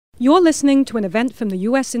You're listening to an event from the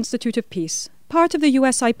U.S. Institute of Peace, part of the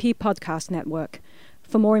USIP podcast network.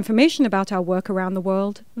 For more information about our work around the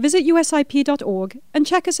world, visit usip.org and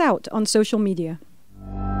check us out on social media.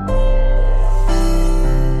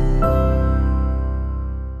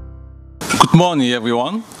 Good morning,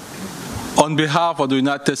 everyone. On behalf of the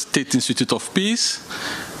United States Institute of Peace,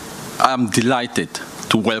 I am delighted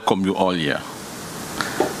to welcome you all here.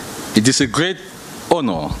 It is a great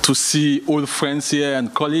honor to see old friends here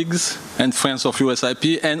and colleagues and friends of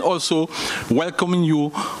USIP, and also welcoming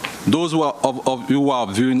you, those of you who are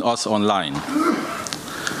viewing us online.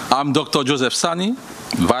 I'm Dr. Joseph Sani,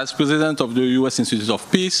 Vice President of the U.S. Institute of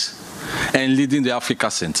Peace and leading the Africa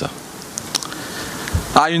Center.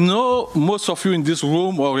 I know most of you in this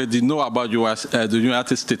room already know about the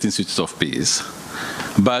United States Institute of Peace,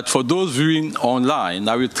 but for those viewing online,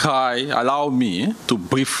 allow me to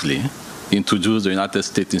briefly introduce the United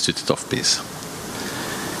States Institute of Peace.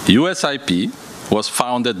 USIP was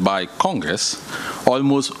founded by the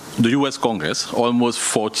US Congress, almost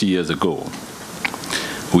 40 years ago,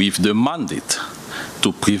 with the mandate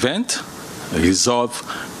to prevent, resolve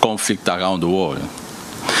conflict around the world.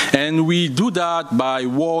 And we do that by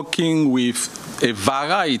working with a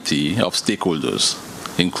variety of stakeholders,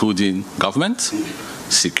 including government,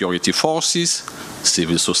 security forces,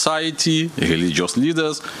 civil society, religious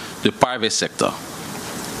leaders, the private sector.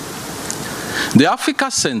 The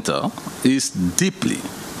Africa Center is deeply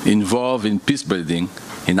involved in peace building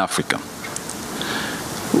in Africa.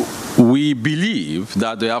 We believe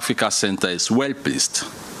that the Africa Center is well placed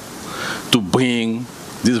to bring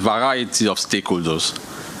this variety of stakeholders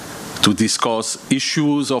to discuss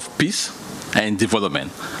issues of peace and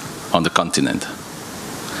development on the continent.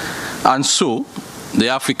 And so, the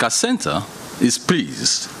Africa Center is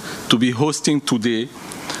pleased to be hosting today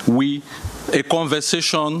a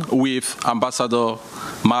conversation with Ambassador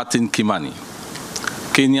Martin Kimani,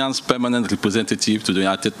 Kenya's permanent representative to the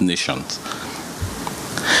United Nations.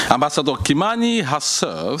 Ambassador Kimani has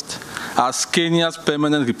served as Kenya's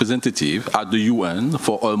permanent representative at the UN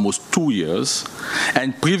for almost 2 years,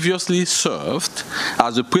 and previously served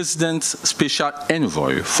as the President's Special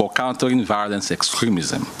Envoy for Countering Violence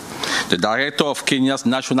Extremism, the Director of Kenya's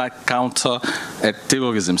National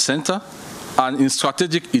Counter-Terrorism Center, and in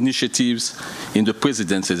strategic initiatives in the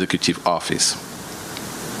President's Executive Office.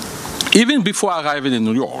 Even before arriving in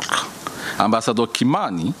New York, Ambassador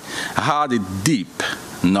Kimani had a deep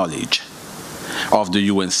knowledge of the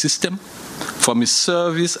UN system from his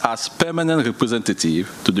service as permanent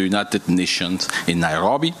representative to the United Nations in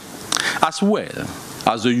Nairobi, as well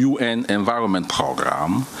as the UN Environment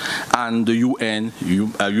Programme and the UN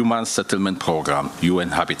Human Settlement Programme, UN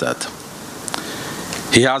Habitat.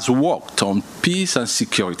 He has worked on peace and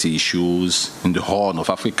security issues in the Horn of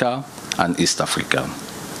Africa and East Africa.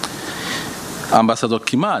 Ambassador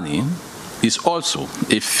Kimani is also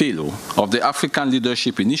a fellow of the African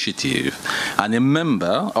Leadership Initiative and a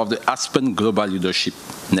member of the Aspen Global Leadership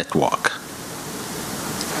Network.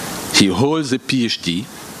 He holds a PhD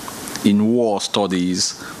in War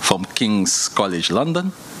Studies from King's College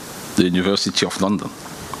London, the University of London.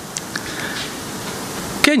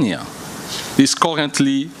 Kenya is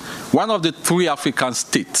currently one of the 3 African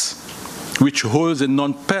states which holds a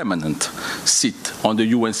non-permanent seat on the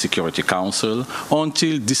UN Security Council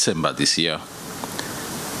until December this year.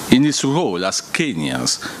 In his role as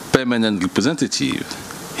Kenya's permanent representative,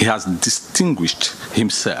 he has distinguished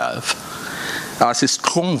himself as a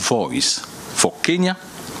strong voice for Kenya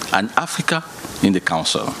and Africa in the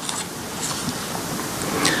Council.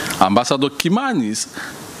 Ambassador Kimani's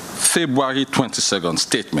February 22nd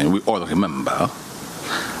statement, we all remember,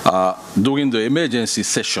 during the emergency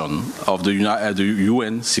session of the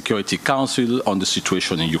UN Security Council on the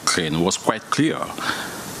situation in Ukraine was quite clear.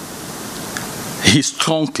 He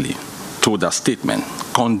strongly, through that statement,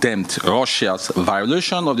 condemned Russia's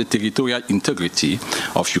violation of the territorial integrity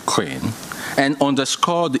of Ukraine and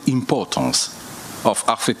underscored the importance of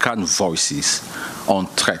African voices on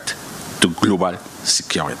threat to global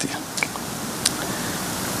security.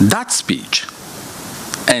 That speech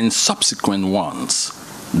and subsequent ones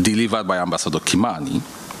delivered by Ambassador Kimani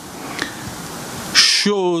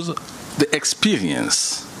shows the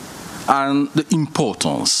experience and the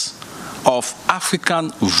importance of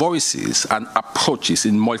African voices and approaches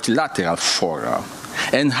in multilateral fora,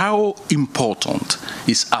 and how important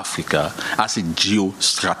is Africa as a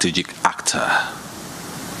geostrategic actor.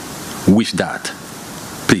 With that,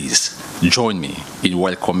 please join me in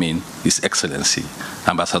welcoming His Excellency,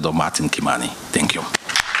 Ambassador Martin Kimani. Thank you.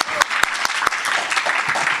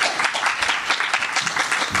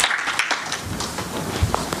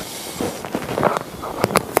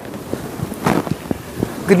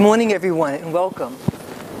 Good morning, everyone, and welcome.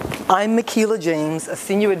 I'm Makila James, a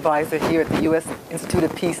senior advisor here at the U.S. Institute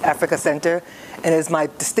of Peace Africa Center, and it is my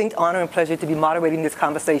distinct honor and pleasure to be moderating this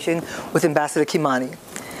conversation with Ambassador Kimani.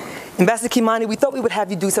 Ambassador Kimani, we thought we would have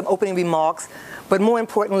you do some opening remarks, but more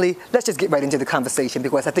importantly, let's just get right into the conversation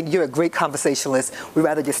because I think you're a great conversationalist. We'd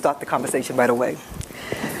rather just start the conversation right away.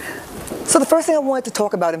 So the first thing I wanted to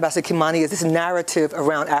talk about, Ambassador Kimani, is this narrative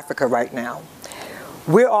around Africa right now.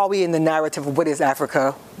 Where are we in the narrative of what is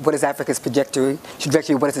Africa? What is Africa's trajectory?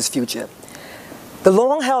 What is its future? The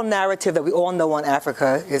long-held narrative that we all know on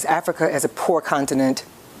Africa is Africa as a poor continent,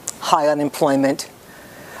 high unemployment,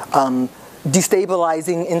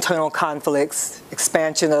 destabilizing internal conflicts,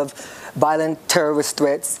 expansion of violent terrorist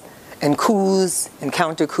threats, and coups and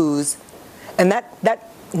counter-coups. And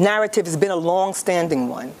that narrative has been a long-standing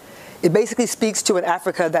one. It basically speaks to an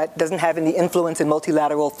Africa that doesn't have any influence in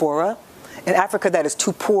multilateral fora, an Africa that is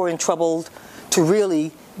too poor and troubled to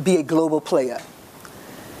really be a global player.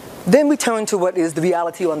 Then we turn to what is the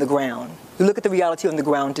reality on the ground. You look at the reality on the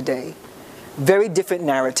ground today. Very different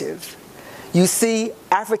narrative. You see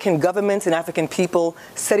African governments and African people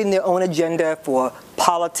setting their own agenda for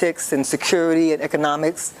politics and security and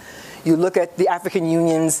economics. You look at the African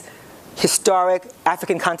Union's historic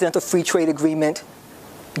African Continental Free Trade Agreement,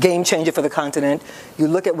 game changer for the continent. You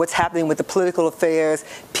look at what's happening with the Political Affairs,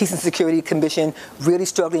 Peace and Security Commission, really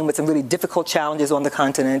struggling with some really difficult challenges on the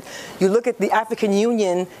continent. You look at the African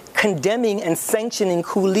Union condemning and sanctioning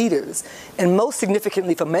coup leaders. And most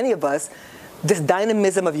significantly for many of us, this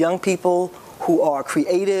dynamism of young people who are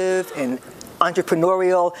creative and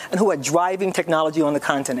entrepreneurial and who are driving technology on the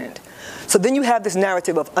continent. So then you have this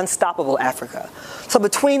narrative of unstoppable Africa. So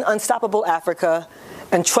between unstoppable Africa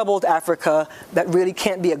and troubled Africa that really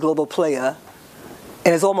can't be a global player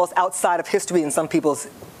and is almost outside of history in some people's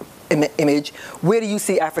image, where do you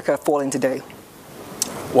see Africa falling today?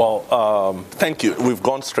 Well, thank you. We've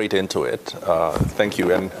gone straight into it. Thank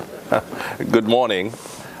you, and good morning,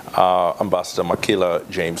 Ambassador Makila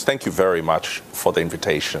James. Thank you very much for the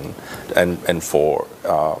invitation and for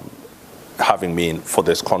having me in for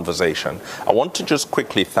this conversation. I want to just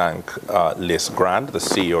quickly thank Liz Grant, the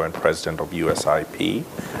CEO and President of USIP,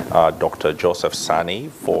 Dr. Joseph Sani,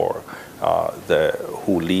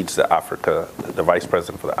 who leads the Vice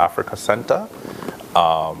President for the Africa Center,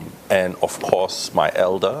 and of course my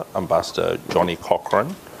elder, Ambassador Johnny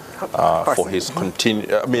Cochran, for his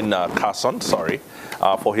Carson,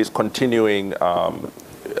 for his continuing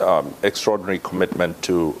extraordinary commitment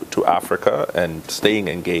to Africa and staying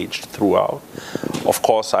engaged throughout. Of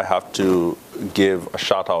course, I have to give a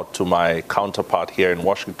shout out to my counterpart here in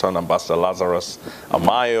Washington, Ambassador Lazarus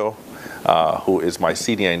Amayo, who is my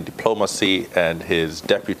senior in diplomacy, and his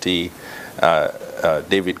deputy,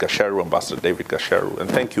 David Gasheru, Ambassador David Gasheru, and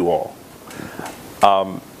thank you all.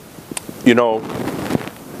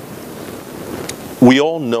 We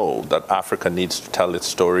all know that Africa needs to tell its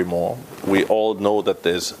story more. We all know that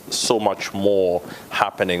there's so much more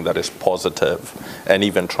happening that is positive and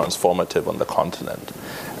even transformative on the continent.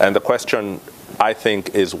 And the question, I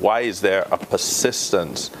think, is why is there a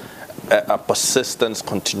persistence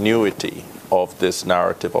continuity of this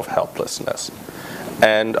narrative of helplessness?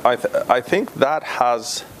 And I think that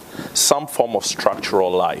has some form of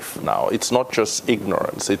structural life now. It's not just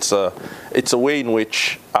ignorance. It's a way in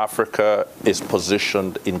which Africa is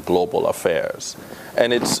positioned in global affairs,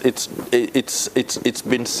 and it's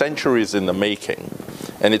been centuries in the making,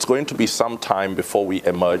 and it's going to be some time before we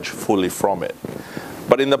emerge fully from it.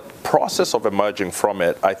 But in the process of emerging from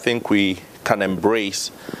it, I think we can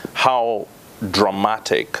embrace how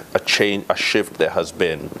dramatic a shift there has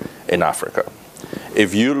been in Africa.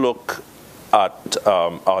 If you look at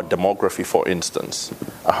our demography, for instance,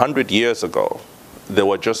 100 years ago, there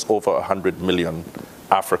were just over 100 million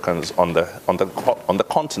Africans on the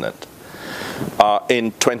continent.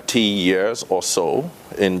 In 20 years or so,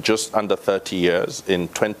 in just under 30 years, in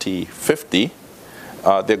 2050,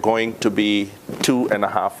 they're going to be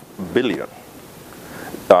 2.5 billion.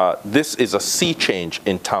 This is a sea change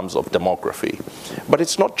in terms of demography. But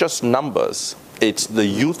it's not just numbers. It's the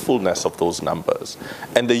youthfulness of those numbers,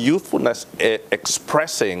 and the youthfulness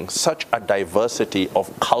expressing such a diversity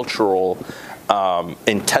of cultural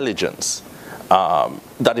intelligence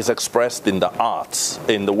that is expressed in the arts,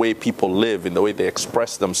 in the way people live, in the way they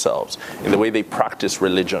express themselves, in the way they practice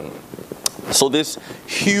religion. So this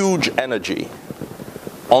huge energy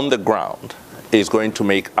on the ground is going to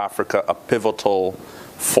make Africa a pivotal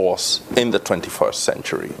force in the 21st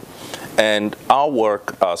century. And our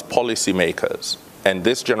work as policymakers, and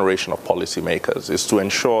this generation of policymakers, is to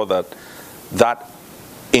ensure that that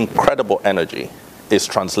incredible energy is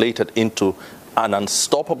translated into an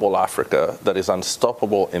unstoppable Africa that is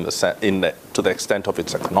unstoppable to the extent of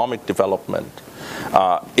its economic development,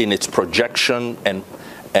 in its projection and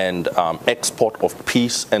export of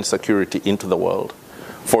peace and security into the world,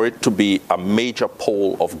 for it to be a major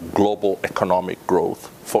pole of global economic growth,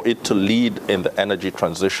 for it to lead in the energy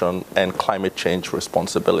transition and climate change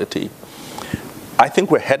responsibility. I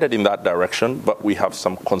think we're headed in that direction, but we have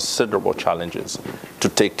some considerable challenges to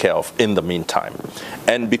take care of in the meantime.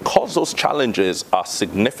 And because those challenges are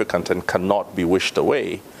significant and cannot be wished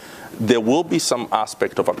away, there will be some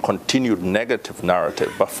aspect of a continued negative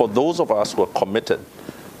narrative. But for those of us who are committed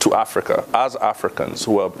to Africa, as Africans,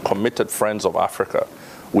 who are committed friends of Africa,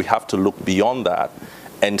 we have to look beyond that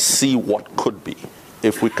and see what could be.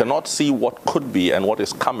 If we cannot see what could be and what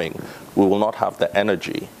is coming, we will not have the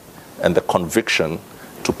energy and the conviction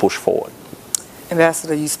to push forward.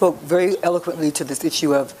 Ambassador, you spoke very eloquently to this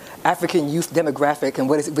issue of African youth demographic and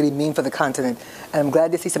what does it really mean for the continent. And I'm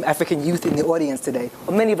glad to see some African youth in the audience today.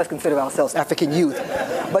 Well, many of us consider ourselves African youth,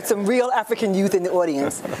 but some real African youth in the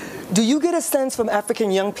audience. Do you get a sense from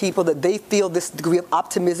African young people that they feel this degree of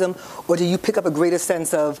optimism, or do you pick up a greater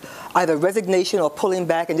sense of either resignation or pulling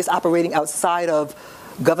back and just operating outside of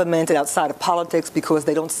government and outside of politics because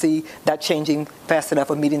they don't see that changing fast enough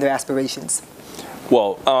or meeting their aspirations?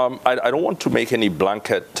 Well, I don't want to make any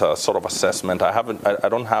blanket sort of assessment. I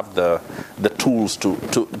don't have the tools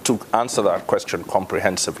to answer that question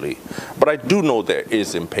comprehensively. But I do know there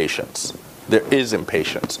is impatience. There is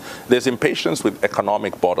impatience. There's impatience with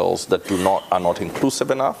economic models that are not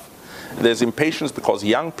inclusive enough. There's impatience because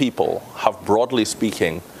young people have, broadly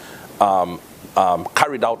speaking,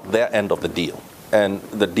 carried out their end of the deal. And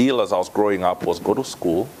the deal as I was growing up was go to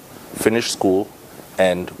school, finish school,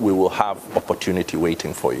 and we will have opportunity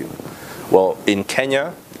waiting for you. Well, in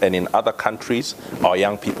Kenya and in other countries, our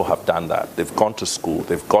young people have done that. They've gone to school,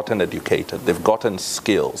 they've gotten educated, they've gotten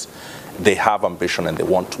skills, they have ambition and they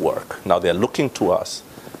want to work. Now they're looking to us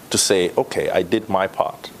to say, okay, I did my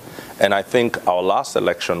part. And I think our last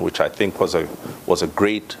election, which I think was a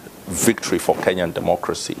great victory for Kenyan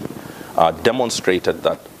democracy, demonstrated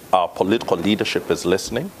that our political leadership is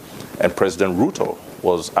listening, and President Ruto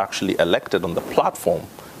was actually elected on the platform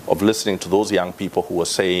of listening to those young people who were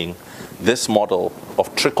saying this model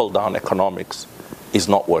of trickle-down economics is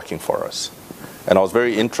not working for us. And I was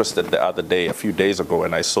very interested the other day, a few days ago,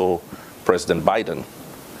 when I saw President Biden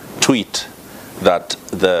tweet that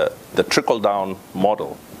the trickle-down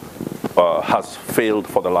model has failed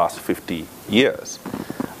for the last 50 years,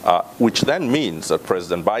 which then means that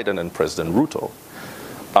President Biden and President Ruto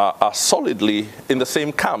are solidly in the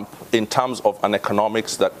same camp in terms of an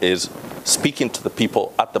economics that is speaking to the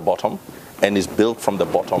people at the bottom and is built from the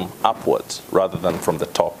bottom upwards rather than from the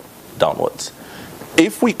top downwards.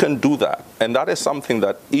 If we can do that, and that is something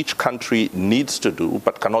that each country needs to do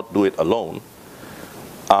but cannot do it alone,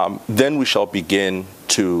 then we shall begin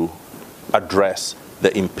to address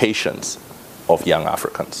the impatience of young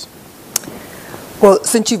Africans. Well,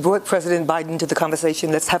 since you brought President Biden to the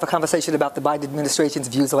conversation, let's have a conversation about the Biden administration's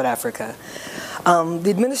views on Africa. The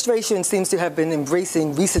administration seems to have been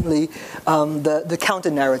embracing recently the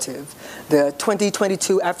counter-narrative. The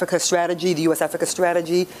 2022 Africa strategy, the U.S. Africa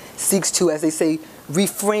strategy, seeks to, as they say,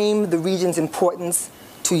 reframe the region's importance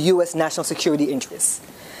to U.S. national security interests.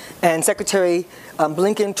 And Secretary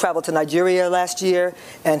Blinken traveled to Nigeria last year,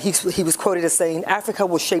 and he was quoted as saying, "Africa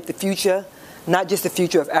will shape the future, not just the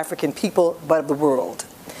future of African people, but of the world."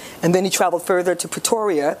 And then he traveled further to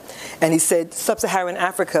Pretoria, and he said, "Sub-Saharan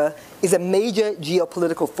Africa is a major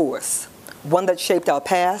geopolitical force, one that shaped our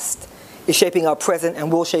past, is shaping our present,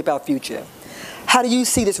 and will shape our future." How do you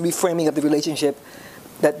see this reframing of the relationship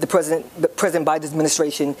that the President Biden's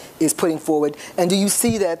administration is putting forward? And do you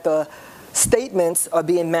see that the statements are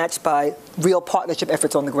being matched by real partnership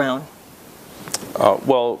efforts on the ground?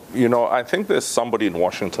 Well, you know, I think there's somebody in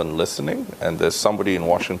Washington listening, and there's somebody in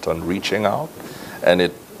Washington reaching out,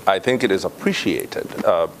 and I think it is appreciated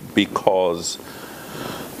because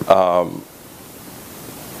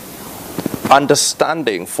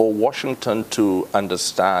understanding, for Washington to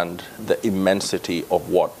understand the immensity of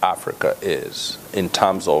what Africa is in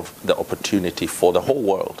terms of the opportunity for the whole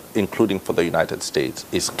world, including for the United States,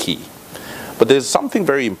 is key. But there's something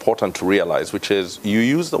very important to realize, which is you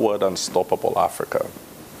use the word unstoppable Africa.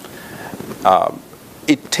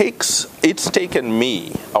 It's taken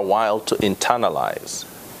me a while to internalize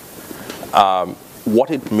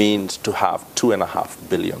what it means to have 2.5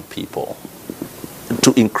 billion people,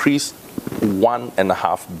 to increase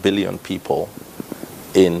 1.5 billion people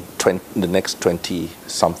in the next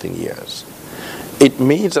 20-something years. it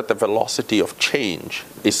means that the velocity of change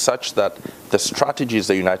is such that the strategies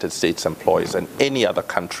the United States employs and any other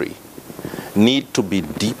country need to be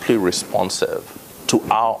deeply responsive to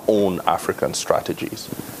our own African strategies,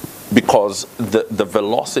 because the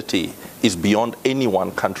velocity is beyond any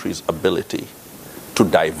one country's ability to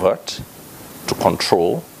divert, to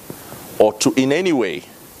control, or to in any way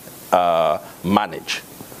manage.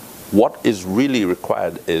 What is really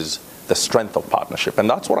required is the strength of partnership, and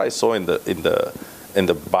that's what I saw in the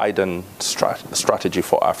Biden strategy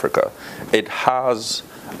for Africa. It has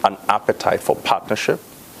an appetite for partnership.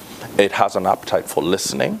 It has an appetite for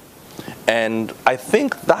listening. And I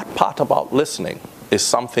think that part about listening is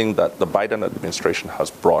something that the Biden administration has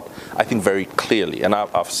brought, I think, very clearly. And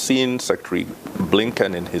I've seen Secretary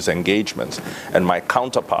Blinken in his engagements, and my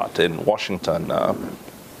counterpart in Washington,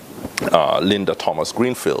 Linda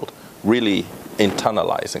Thomas-Greenfield, really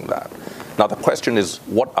internalizing that. Now the question is,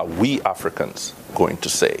 what are we Africans going to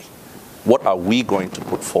say? What are we going to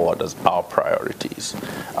put forward as our priorities?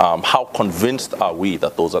 How convinced are we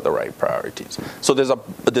that those are the right priorities? So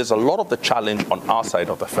there's a lot of the challenge on our side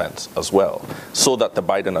of the fence as well, so that the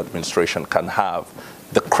Biden administration can have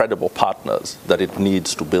the credible partners that it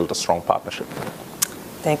needs to build a strong partnership.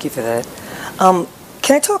 Thank you for that.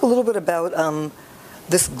 Can I talk a little bit about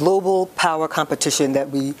this global power competition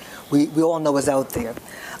that we all know is out there?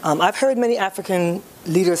 I've heard many African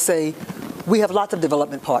leaders say, we have lots of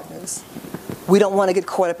development partners. We don't want to get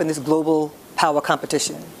caught up in this global power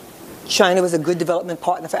competition. China was a good development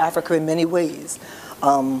partner for Africa in many ways.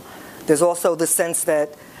 There's also the sense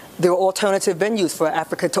that there are alternative venues for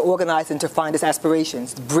Africa to organize and to find its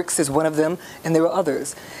aspirations. BRICS is one of them, and there are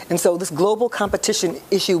others. And so this global competition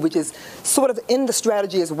issue, which is sort of in the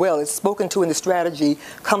strategy as well, it's spoken to in the strategy,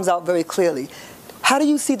 comes out very clearly. How do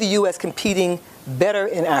you see the U.S. competing better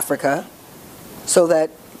in Africa so that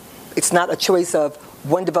it's not a choice of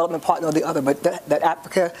one development partner or the other, but that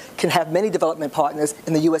Africa can have many development partners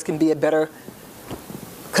and the U.S. can be a better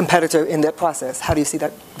competitor in that process? How do you see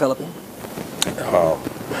that developing?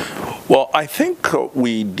 Well, I think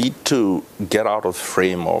we need to get out of the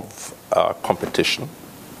frame of competition,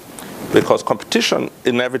 because competition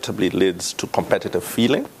inevitably leads to competitive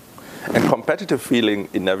feeling, and competitive feeling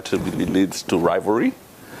inevitably leads to rivalry,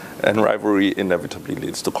 and rivalry inevitably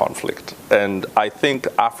leads to conflict. And I think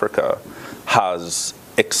Africa has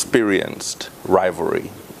experienced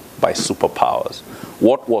rivalry by superpowers.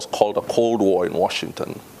 What was called a Cold War in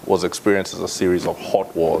Washington was experienced as a series of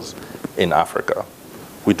hot wars in Africa.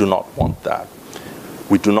 We do not want that.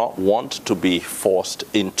 We do not want to be forced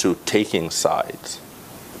into taking sides.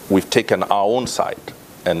 We've taken our own side,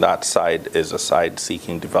 and that side is a side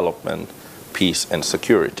seeking development, peace, and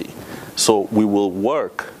security. So we will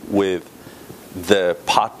work with the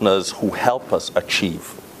partners who help us achieve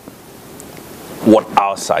what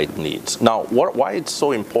our side needs. Now, why it's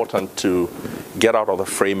so important to get out of the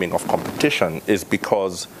framing of competition is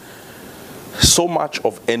because so much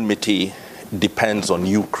of enmity depends on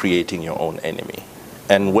you creating your own enemy.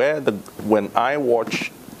 And when I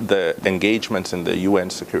watch the engagements in the UN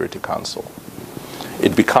Security Council,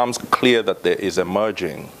 it becomes clear that there is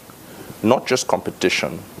emerging not just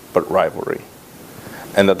competition, but rivalry.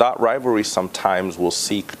 And that rivalry sometimes will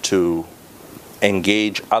seek to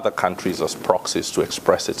engage other countries as proxies to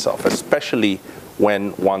express itself, especially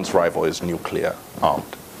when one's rival is nuclear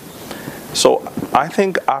armed. So I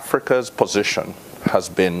think Africa's position has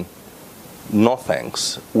been, no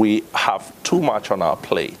thanks. We have too much on our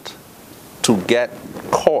plate to get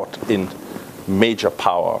caught in major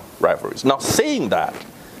power rivalries. Now, saying that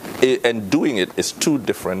and doing it is two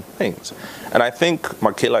different things. And I think,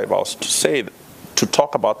 Michaela, if I was to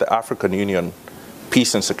talk about the African Union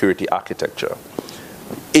peace and security architecture,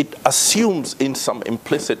 it assumes in some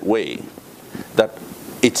implicit way that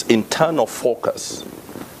its internal focus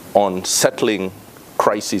on settling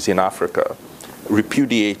crises in Africa,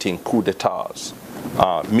 repudiating coups d'etats,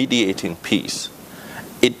 mediating peace,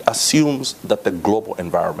 it assumes that the global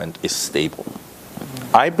environment is stable.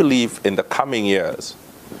 I believe in the coming years,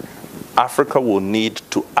 Africa will need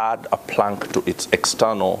to add a plank to its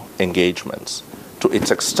external engagements, to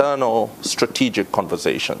its external strategic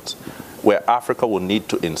conversations, where Africa will need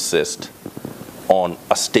to insist on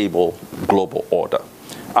a stable global order.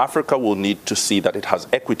 Africa will need to see that it has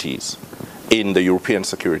equities in the European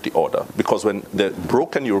security order, because when the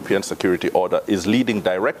broken European security order is leading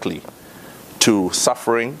directly to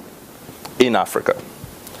suffering in Africa,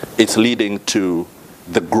 it's leading to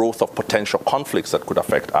the growth of potential conflicts that could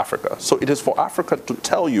affect Africa. So it is for Africa to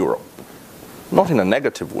tell Europe, not in a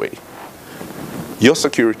negative way, your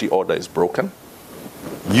security order is broken,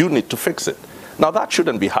 you need to fix it. Now, that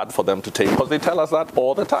shouldn't be hard for them to take because they tell us that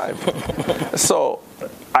all the time. So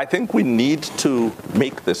I think we need to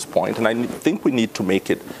make this point, and I think we need to make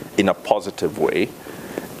it in a positive way,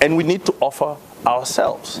 and we need to offer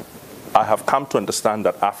ourselves. I have come to understand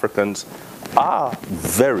that Africans are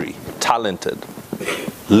very talented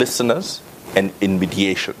listeners and in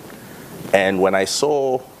mediation. And when I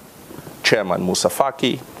saw Chairman Moussa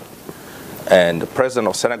Faki and the President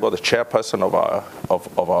of Senegal, the chairperson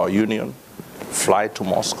of our union, fly to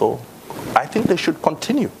Moscow, I think they should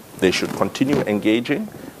continue. They should continue engaging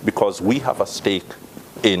because we have a stake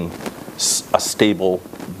in a stable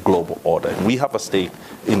global order. We have a stake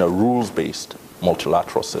in a rules-based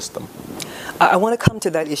multilateral system. I want to come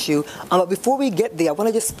to that issue, but before we get there, I want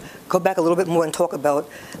to just go back a little bit more and talk about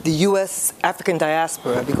the U.S. African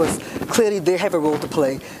diaspora, because clearly they have a role to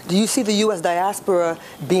play. Do you see the U.S. diaspora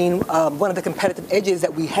being one of the competitive edges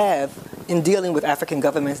that we have in dealing with African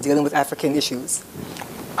governments, dealing with African issues?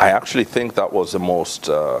 I actually think that was the most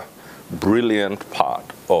brilliant part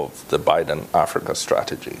of the Biden Africa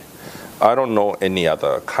strategy. I don't know any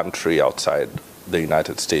other country outside the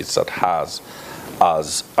United States that has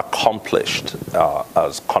as accomplished,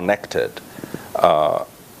 as connected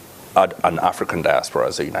an African diaspora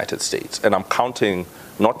as the United States. And I'm counting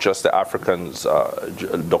not just the Africans,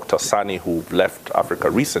 Dr. Sani, who left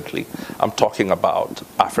Africa recently. I'm talking about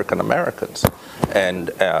African Americans. And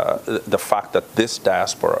the fact that this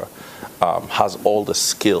diaspora has all the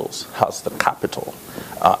skills, has the capital,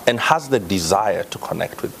 and has the desire to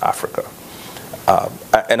connect with Africa.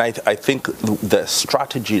 And I think the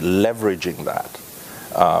strategy leveraging that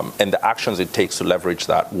and the actions it takes to leverage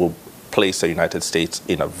that will place the United States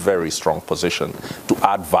in a very strong position to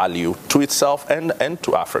add value to itself and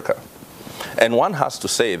to Africa. And one has to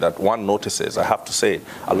say that one notices, I have to say,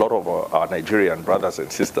 a lot of our Nigerian brothers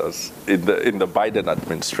and sisters in the Biden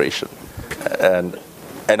administration.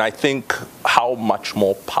 And I think how much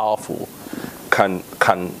more powerful can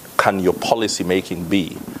your policy making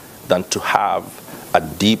be than to have a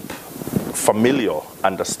deep familial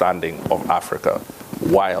understanding of Africa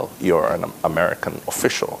while you're an American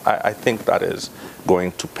official. I think that is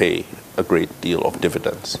going to pay a great deal of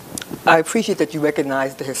dividends. I appreciate that you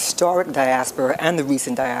recognize the historic diaspora and the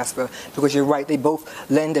recent diaspora, because you're right, they both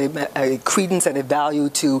lend a credence and a value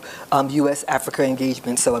to U.S.-Africa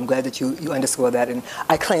engagement, so I'm glad that you underscore that. And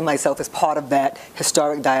I claim myself as part of that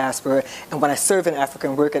historic diaspora, and when I serve in Africa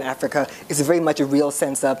and work in Africa, it's very much a real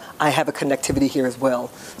sense of I have a connectivity here as well,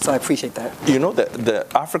 so I appreciate that. You know, the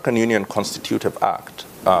African Union Constitutive Act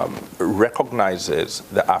recognizes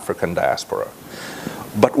the African diaspora.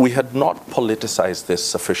 But we had not politicized this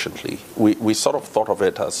sufficiently. We sort of thought of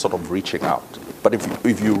it as sort of reaching out. But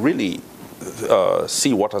if you really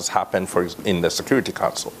see what has happened in the Security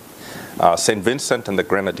Council, St. Vincent and the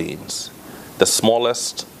Grenadines, the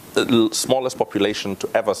smallest population to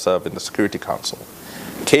ever serve in the Security Council,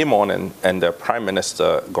 came on and their Prime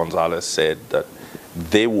Minister Gonzalez said that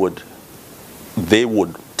they would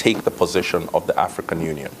take the position of the African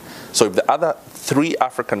Union. So if the other 3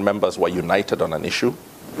 African members were united on an issue,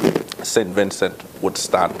 St. Vincent would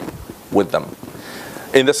stand with them.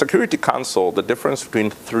 In the Security Council, the difference between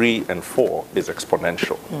 3 and 4 is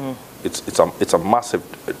exponential. It's a massive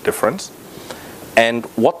difference. And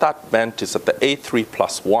what that meant is that the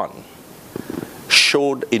A3+1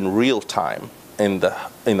 showed in real time in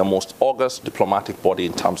the most august diplomatic body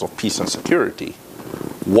in terms of peace and security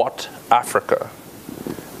what Africa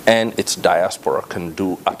and its diaspora can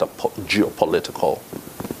do at a geopolitical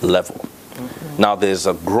level. Now, there's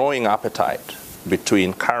a growing appetite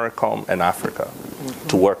between CARICOM and Africa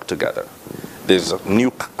to work together. There's a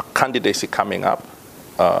new candidacy coming up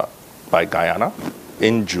by Guyana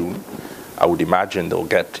in June. I would imagine they'll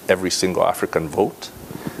get every single African vote.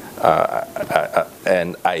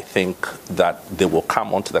 And I think that they will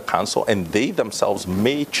come onto the council, and they themselves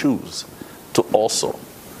may choose to also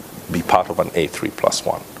be part of an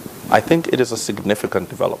A3+1. I think it is a significant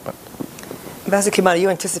development. Ambassador Kimani,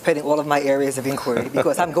 you're anticipating all of my areas of inquiry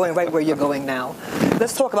because I'm going right where you're going now.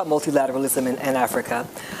 Let's talk about multilateralism in Africa.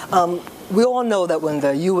 We all know that when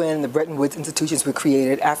the UN, the Bretton Woods institutions were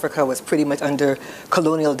created, Africa was pretty much under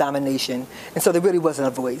colonial domination. And so there really wasn't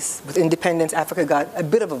a voice. With independence, Africa got a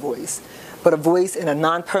bit of a voice, but a voice in a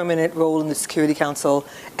non-permanent role in the Security Council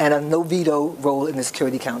and a no-veto role in the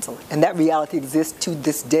Security Council. And that reality exists to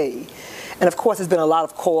this day. And of course, there's been a lot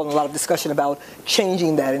of call and a lot of discussion about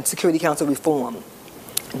changing that in Security Council reform.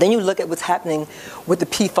 Then you look at what's happening with the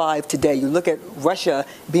P5 today. You look at Russia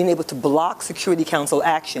being able to block Security Council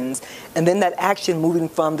actions, and then that action moving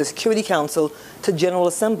from the Security Council to General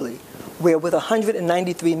Assembly, where with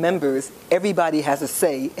 193 members, everybody has a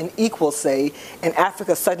say, an equal say, and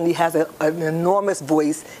Africa suddenly has an enormous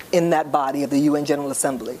voice in that body of the UN General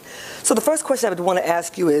Assembly. So the first question I would want to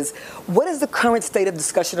ask you is, what is the current state of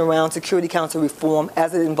discussion around Security Council reform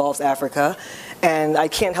as it involves Africa? And I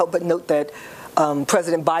can't help but note that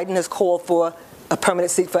President Biden has called for a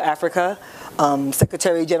permanent seat for Africa.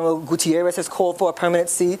 Secretary General Gutierrez has called for a permanent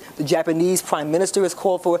seat. The Japanese Prime Minister has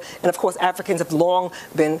called for it. And of course, Africans have long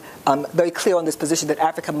been very clear on this position that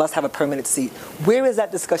Africa must have a permanent seat. Where is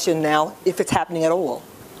that discussion now, if it's happening at all?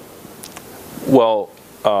 Well,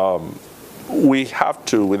 we have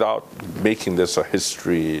to, without making this a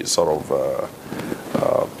history sort of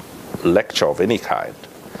lecture of any kind,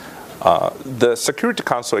 the Security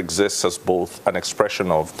Council exists as both an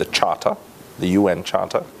expression of the Charter, the UN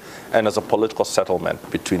Charter, and as a political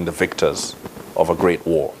settlement between the victors of a great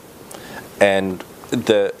war. And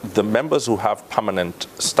the members who have permanent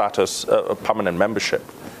status, permanent membership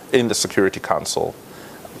in the Security Council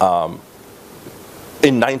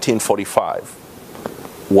in 1945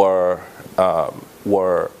 were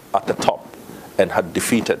at the top and had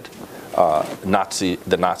defeated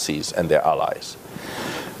the Nazis and their allies,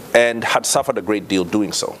 and had suffered a great deal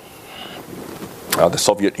doing so. The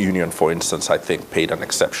Soviet Union, for instance, I think paid an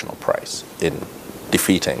exceptional price in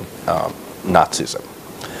defeating Nazism.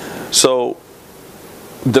 So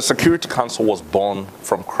the Security Council was born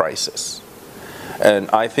from crisis. And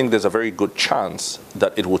I think there's a very good chance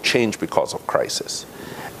that it will change because of crisis.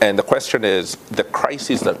 And the question is, the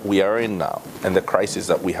crises that we are in now and the crises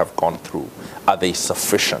that we have gone through, are they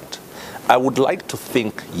sufficient? I would like to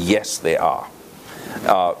think, yes, they are.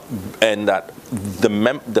 And that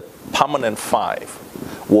the permanent five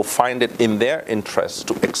will find it in their interest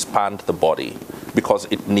to expand the body because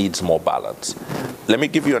it needs more balance. Let me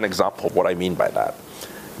give you an example of what I mean by that.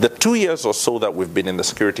 The 2 years or so that we've been in the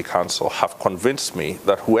Security Council have convinced me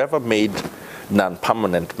that whoever made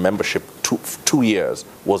non-permanent membership 2 years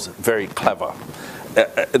was very clever.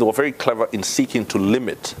 They were very clever in seeking to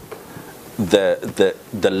limit the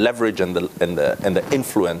leverage and the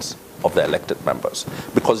influence of the elected members.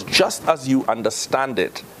 Because just as you understand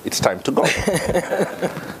it, it's time to go.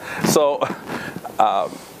 So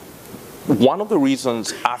one of the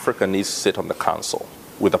reasons Africa needs to sit on the council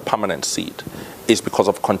with a permanent seat is because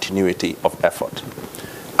of continuity of effort.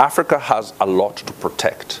 Africa has a lot to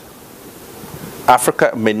protect.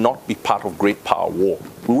 Africa may not be part of great power war.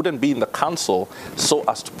 We wouldn't be in the council so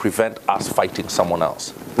as to prevent us fighting someone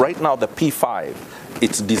else. Right now, the P5,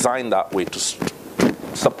 it's designed that way to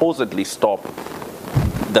supposedly stop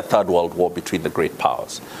the Third World War between the great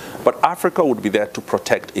powers. But Africa would be there to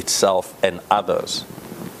protect itself and others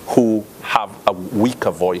who have a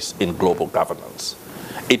weaker voice in global governance.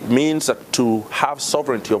 It means that to have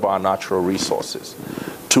sovereignty over our natural resources,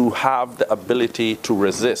 to have the ability to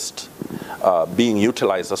resist being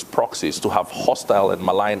utilized as proxies, to have hostile and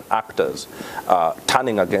malign actors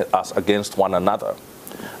turning us against one another,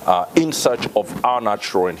 in search of our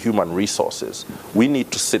natural and human resources, we need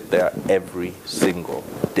to sit there every single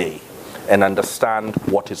day and understand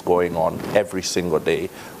what is going on every single day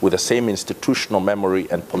with the same institutional memory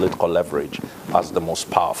and political leverage as the most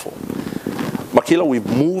powerful. Makila, we've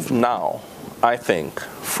moved now, I think,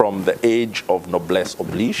 from the age of noblesse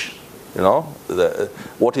oblige,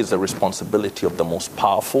 what is the responsibility of the most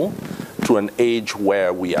powerful, to an age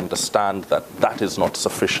where we understand that that is not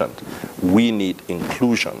sufficient. We need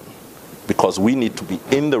inclusion because we need to be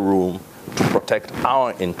in the room to protect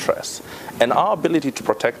our interests. And our ability to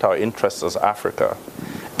protect our interests as Africa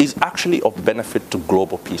is actually of benefit to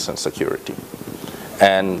global peace and security.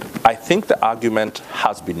 And I think the argument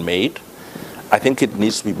has been made. I think it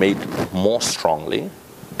needs to be made more strongly.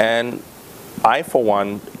 And I, for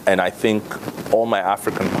one, and I think all my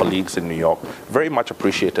African colleagues in New York, very much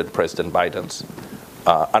appreciated President Biden's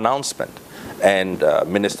announcement and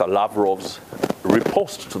Minister Lavrov's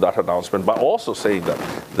riposte to that announcement by also saying that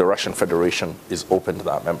the Russian Federation is open to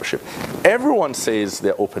that membership. Everyone says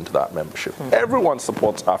they're open to that membership. Everyone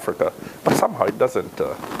supports Africa, but somehow it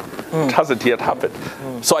doesn't yet happen.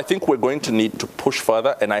 So I think we're going to need to push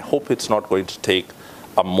further, and I hope it's not going to take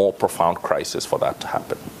a more profound crisis for that to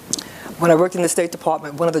happen. When I worked in the State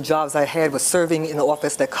Department, one of the jobs I had was serving in the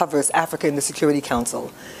office that covers Africa in the Security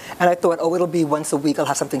Council. And I thought, oh, it'll be once a week, I'll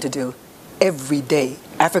have something to do. every day.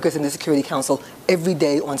 Africa's in the Security Council every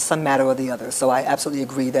day on some matter or the other. So I absolutely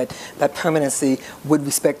agree that permanency would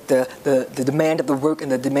respect the demand of the work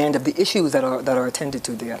and the demand of the issues that are attended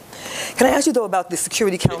to there. Can I ask you, though, about the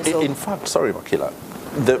Security Council? In fact, sorry, Makila,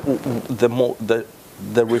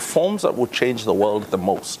 the reforms that would change the world the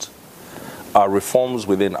most are reforms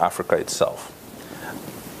within Africa itself.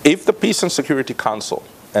 If the Peace and Security Council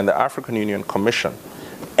and the African Union Commission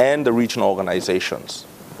and the regional organizations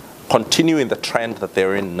continue in the trend that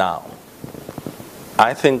they're in now,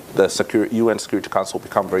 I think the UN Security Council will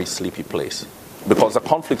become a very sleepy place, because the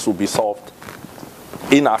conflicts will be solved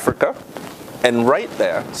in Africa, and right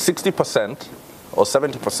there, 60% or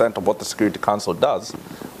 70% of what the Security Council does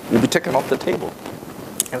will be taken off the table.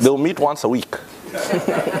 They'll meet once a week.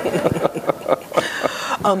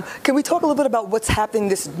 Can we talk a little bit about what's happening,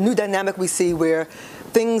 this new dynamic we see where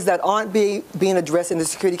things that aren't being addressed in the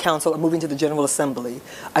Security Council are moving to the General Assembly?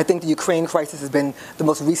 I think the Ukraine crisis has been the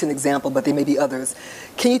most recent example, but there may be others.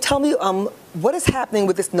 Can you tell me what is happening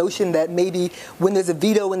with this notion that maybe when there's a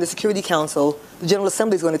veto in the Security Council, the General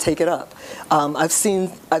Assembly is going to take it up? I've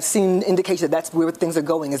seen indication that that's where things are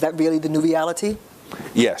going. Is that really the new reality?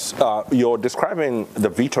 Yes. You're describing the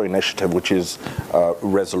veto initiative, which is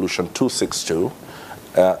Resolution 262.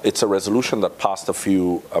 It's a resolution that passed a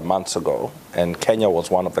few months ago, and Kenya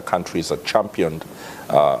was one of the countries that championed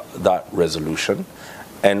that resolution.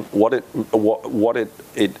 And what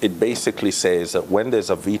it basically says that when there's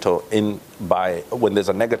a veto when there's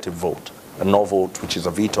a negative vote, a no vote, which is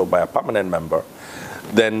a veto by a permanent member,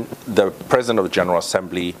 then the President of the General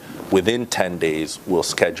Assembly within 10 days will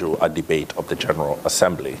schedule a debate of the General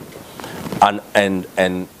Assembly. And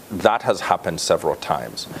that has happened several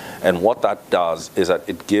times. And what that does is that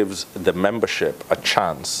it gives the membership a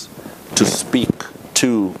chance to speak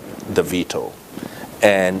to the veto.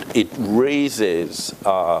 And it raises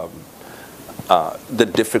the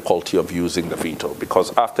difficulty of using the veto,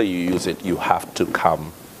 because after you use it, you have to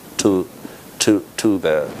come to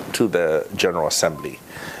the General Assembly.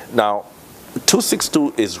 Now,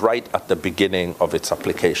 262 is right at the beginning of its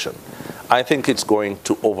application. I think it's going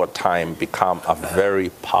to, over time, become a very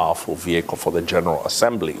powerful vehicle for the General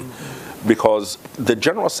Assembly, because the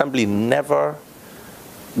General Assembly never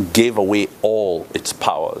gave away all its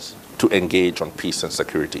powers to engage on peace and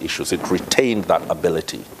security issues. It retained that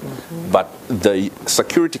ability. But the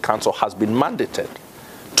Security Council has been mandated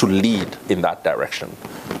to lead in that direction.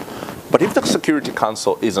 But if the Security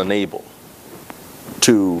Council is unable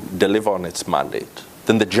to deliver on its mandate,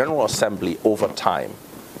 then the General Assembly, over time,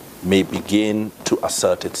 may begin to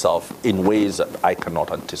assert itself in ways that I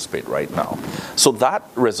cannot anticipate right now. So that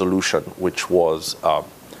resolution, which was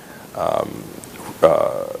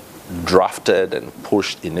drafted and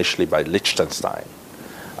pushed initially by Liechtenstein,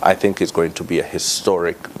 I think is going to be a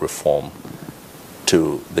historic reform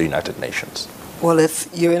to the United Nations. Well, if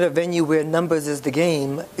you're in a venue where numbers is the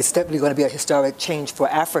game, it's definitely going to be a historic change for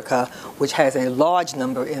Africa, which has a large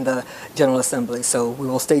number in the General Assembly. So we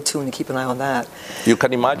will stay tuned and keep an eye on that. You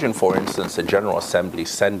can imagine, for instance, the General Assembly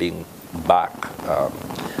sending back,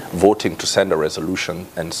 voting to send a resolution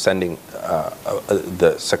and sending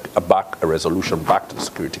back a resolution back to the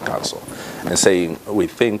Security Council and saying, we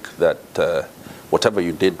think that whatever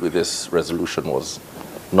you did with this resolution was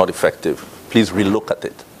not effective. Please relook at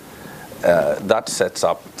it. That sets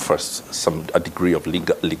up first a degree of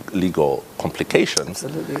legal complications.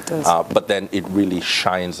 Absolutely, it does. But then it really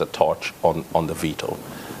shines a torch on the veto.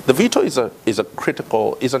 The veto is a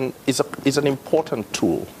critical, is an important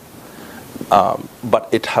tool, but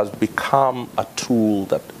it has become a tool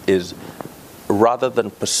that is, rather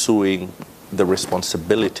than pursuing the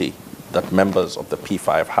responsibility that members of the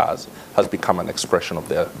P5 has become an expression of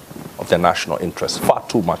their national interest, far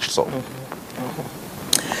too much so.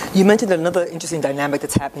 You mentioned another interesting dynamic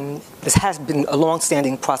that's happening. This has been a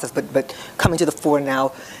long-standing process, but coming to the fore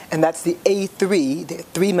now, and that's the A3, the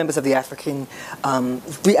three members of the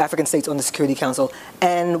three African states on the Security Council,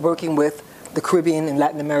 and working with the Caribbean and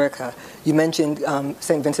Latin America. You mentioned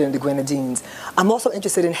St. Vincent and the Grenadines. I'm also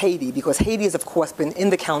interested in Haiti, because Haiti has, of course, been in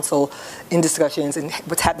the Council in discussions, and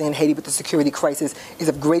what's happening in Haiti with the security crisis is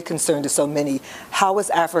of great concern to so many. How is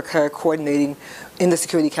Africa coordinating in the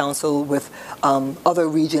Security Council with other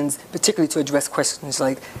regions, particularly to address questions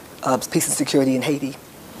like peace and security in Haiti?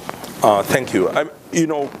 Thank you.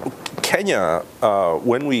 Kenya,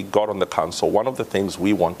 when we got on the council, one of the things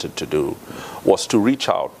we wanted to do was to reach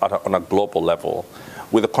out on a global level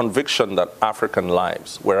with a conviction that African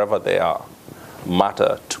lives, wherever they are,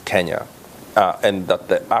 matter to Kenya, and that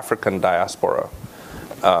the African diaspora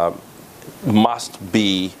must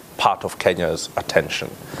be part of Kenya's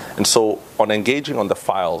attention. And so on engaging on the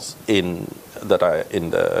files in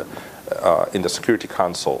the Security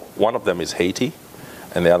Council, one of them is Haiti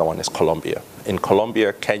and the other one is Colombia. In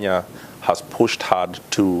Colombia, Kenya has pushed hard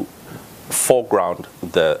to foreground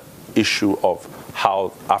the issue of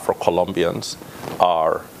how Afro-Colombians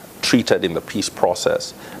are treated in the peace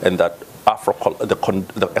process, and that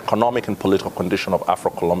the economic and political condition of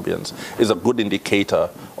Afro-Colombians is a good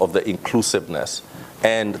indicator of the inclusiveness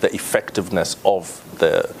and the effectiveness of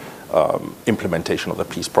the implementation of the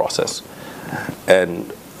peace process.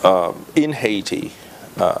 And in Haiti,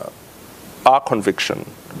 our conviction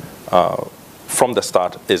from the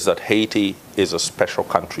start is that Haiti is a special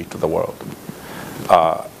country to the world.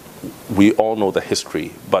 We all know the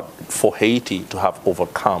history, but for Haiti to have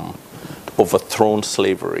overthrown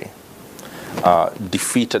slavery,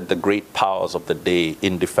 defeated the great powers of the day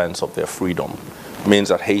in defense of their freedom, means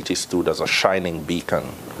that Haiti stood as a shining beacon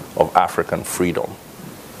of African freedom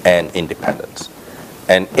and independence.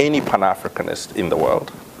 And any Pan-Africanist in the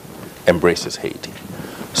world embraces Haiti.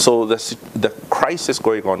 So the crisis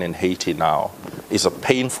going on in Haiti now is a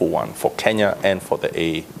painful one for Kenya and for the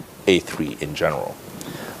A3 in general.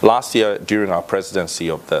 Last year, during our presidency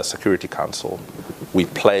of the Security Council, we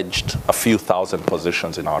pledged a few thousand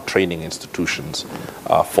positions in our training institutions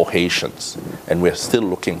for Haitians, and we're still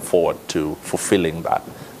looking forward to fulfilling that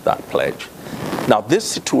pledge. Now, this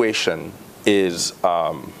situation is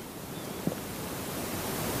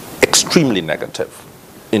extremely negative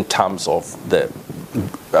in terms of the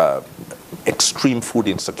extreme food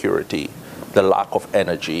insecurity, the lack of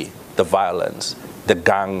energy, the violence, the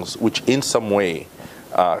gangs, which in some way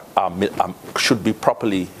should be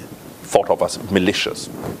properly thought of as militias,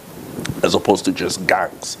 as opposed to just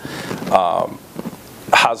gangs,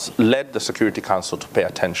 has led the Security Council to pay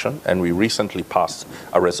attention, and we recently passed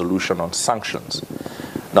a resolution on sanctions.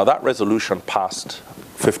 Now, that resolution passed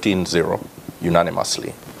 15-0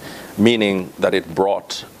 unanimously, meaning that it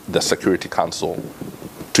brought the Security Council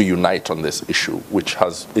to unite on this issue, which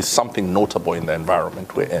is something notable in the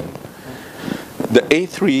environment we're in. The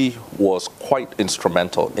A3 was quite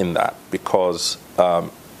instrumental in that because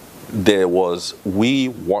we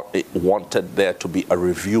wanted there to be a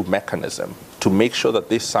review mechanism to make sure that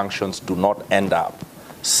these sanctions do not end up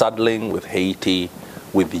saddling with Haiti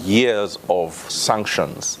with years of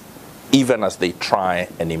sanctions, even as they try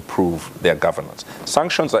and improve their governance.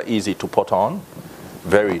 Sanctions are easy to put on,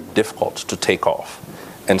 very difficult to take off.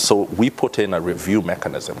 And so we put in a review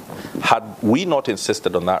mechanism. Had we not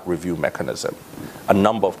insisted on that review mechanism, a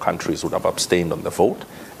number of countries would have abstained on the vote,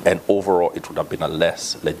 and overall it would have been a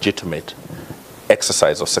less legitimate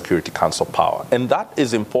exercise of Security Council power. And that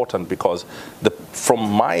is important because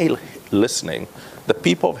from my listening, the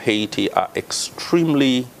people of Haiti are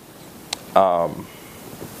extremely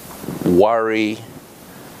worried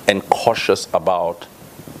and cautious about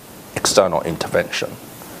external intervention.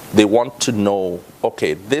 They want to know,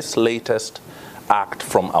 okay, this latest act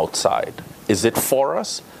from outside, is it for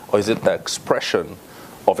us, or is it the expression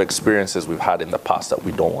of experiences we've had in the past that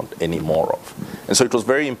we don't want any more of? And so it was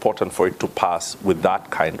very important for it to pass with that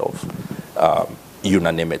kind of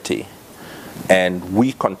unanimity. And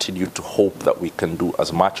we continue to hope that we can do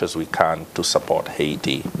as much as we can to support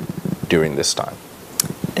Haiti during this time.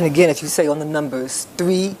 And again, as you say on the numbers,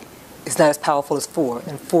 3 is not as powerful as 4,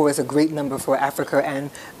 and 4 is a great number for Africa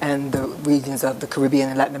and the regions of the Caribbean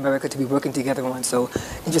and Latin America to be working together on. So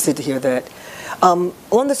interested to hear that.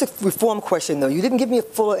 On this reform question, though, you didn't give me a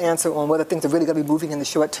fuller answer on whether things are really going to be moving in the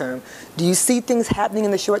short term. Do you see things happening in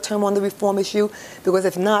the short term on the reform issue? Because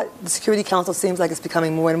if not, the Security Council seems like it's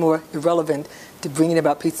becoming more and more irrelevant to bringing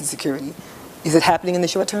about peace and security. Is it happening in the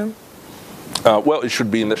short term? Well, it should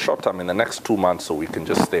be in the short term, in the next 2 months, so we can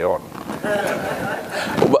just stay on.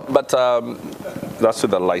 But that's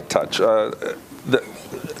with a light touch.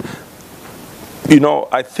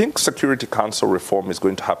 I think Security Council reform is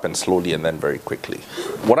going to happen slowly and then very quickly.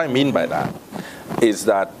 What I mean by that is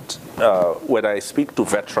that when I speak to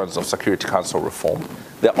veterans of Security Council reform,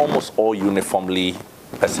 they're almost all uniformly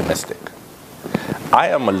pessimistic. I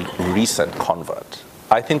am a recent convert.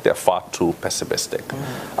 I think they're far too pessimistic.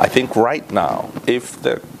 I think right now, if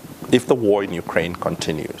the war in Ukraine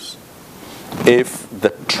continues, if the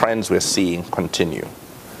trends we're seeing continue,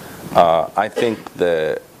 I think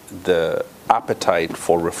the appetite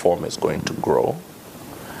for reform is going to grow.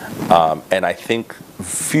 And I think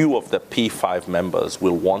few of the P5 members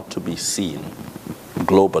will want to be seen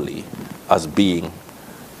globally as being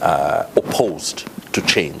opposed to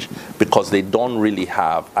change, because they don't really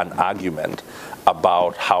have an argument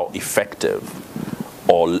about how effective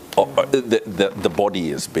the body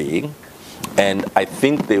is being, And I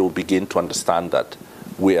think they will begin to understand that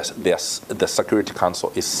the Security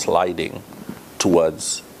Council is sliding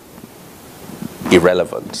towards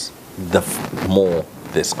irrelevance the more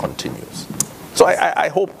this continues. So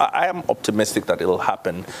I am optimistic that it'll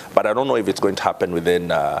happen, but I don't know if it's going to happen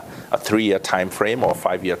within a 3-year time frame or a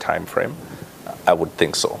 5-year time frame. I would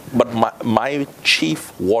think so. But my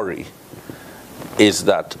chief worry is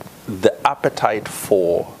that the appetite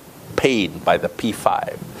for pain by the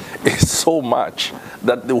P5 is so much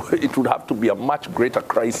that it would have to be a much greater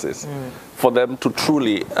crisis for them to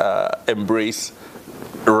truly embrace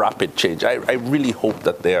rapid change. I really hope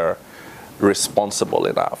that they're responsible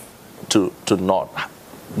enough to not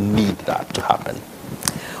need that to happen.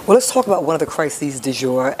 Well, let's talk about one of the crises du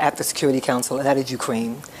jour at the Security Council, and that is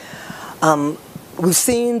Ukraine. We've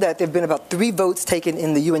seen that there have been about 3 votes taken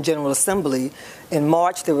in the UN General Assembly. In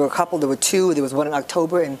March, there were a couple, there were 2, there was one in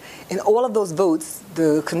October, and in all of those votes,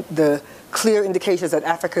 the clear indication is that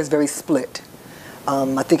Africa is very split.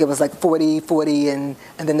 I think it was like 40-40, and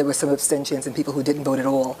then there were some abstentions and people who didn't vote at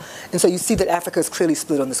all. And so you see that Africa is clearly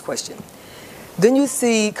split on this question. Then you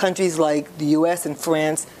see countries like the US and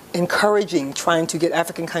France encouraging, trying to get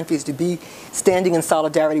African countries to be standing in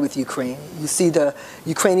solidarity with Ukraine. You see the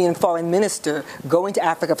Ukrainian foreign minister going to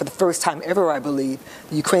Africa for the first time ever, I believe.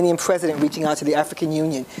 The Ukrainian president reaching out to the African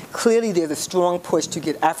Union. Clearly there's a strong push to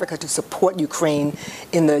get Africa to support Ukraine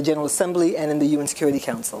in the General Assembly and in the UN Security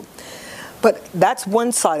Council. But that's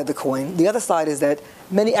one side of the coin. The other side is that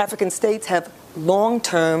many African states have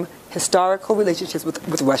long-term historical relationships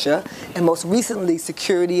with Russia, and most recently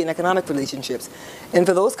security and economic relationships. And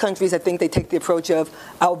for those countries, I think they take the approach of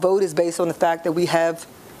our vote is based on the fact that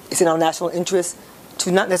it's in our national interest to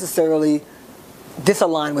not necessarily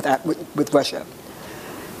disalign with Russia.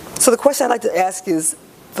 So the question I'd like to ask is,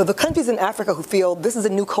 for the countries in Africa who feel this is a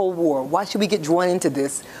new Cold War, why should we get drawn into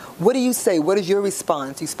this? What do you say? What is your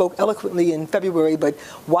response? You spoke eloquently in February, but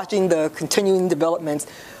watching the continuing developments,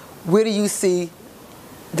 where do you see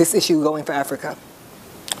this issue going for Africa?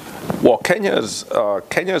 Well, Kenya's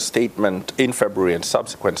statement in February and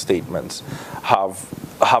subsequent statements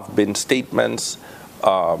have been statements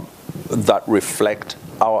that reflect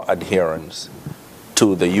our adherence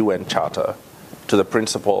to the UN Charter, to the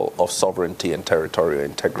principle of sovereignty and territorial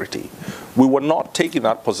integrity. We were not taking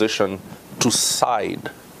that position to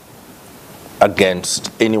side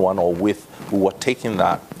against anyone or with. We were taking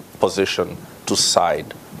that position to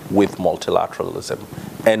side with multilateralism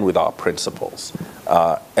and with our principles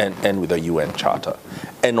and with the UN Charter.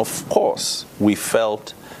 And of course, we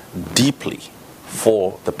felt deeply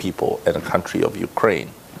for the people and the country of Ukraine,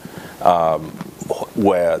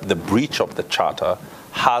 where the breach of the Charter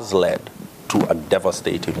has led to a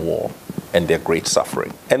devastating war and their great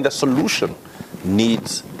suffering. And the solution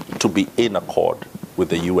needs to be in accord with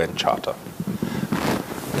the UN Charter.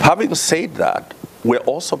 Having said that, we're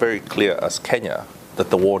also very clear as Kenya that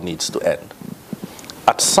the war needs to end.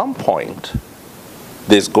 At some point,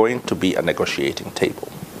 there's going to be a negotiating table.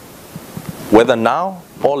 Whether now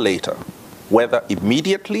or later, whether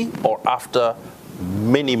immediately or after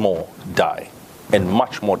many more die and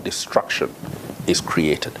much more destruction is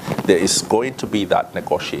created, there is going to be that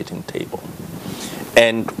negotiating table.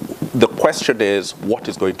 And the question is, what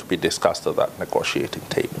is going to be discussed at that negotiating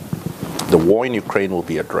table? The war in Ukraine will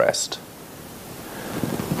be addressed.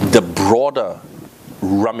 The broader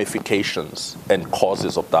ramifications and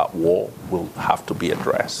causes of that war will have to be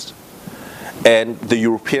addressed. And the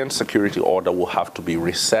European security order will have to be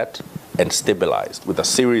reset and stabilized with a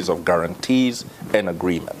series of guarantees and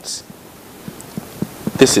agreements.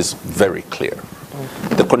 This is very clear.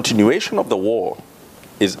 The continuation of the war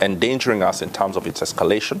is endangering us in terms of its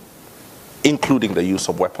escalation, including the use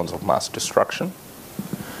of weapons of mass destruction,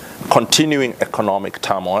 continuing economic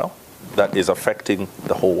turmoil that is affecting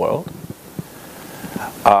the whole world,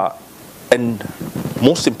 and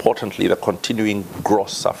most importantly, the continuing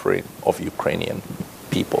gross suffering of Ukrainian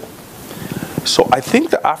people. So I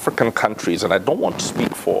think the African countries, and I don't want to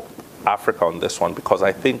speak for Africa on this one, because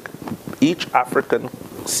I think each African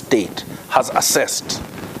state has assessed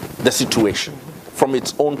the situation from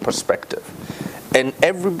its own perspective. And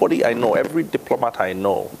everybody I know, every diplomat I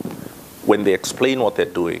know, when they explain what they're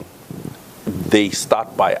doing, they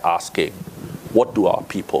start by asking, what do our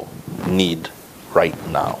people need right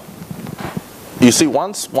now? You see,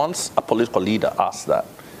 once a political leader asks that,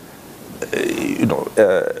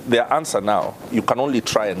 their answer now, you can only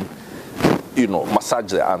try and,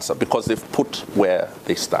 massage their answer because they've put where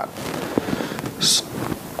they stand. So,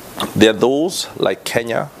 there are those like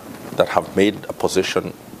Kenya that have made a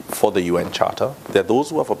position for the UN Charter. There are those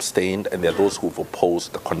who have abstained, and there are those who have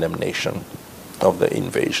opposed the condemnation of the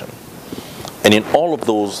invasion. And in all of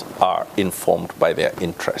those are informed by their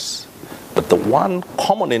interests. But the one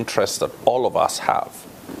common interest that all of us have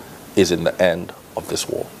is in the end of this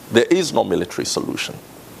war. There is no military solution.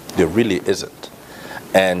 There really isn't.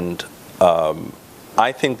 And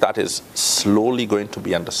I think that is slowly going to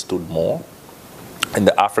be understood more. And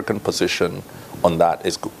the African position on that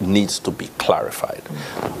needs to be clarified.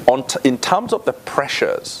 In terms of the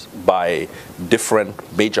pressures by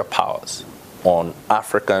different major powers on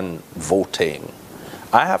African voting,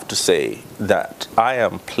 I have to say that I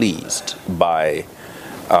am pleased by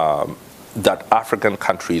that African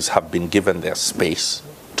countries have been given their space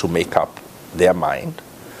to make up their mind.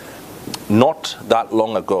 Not that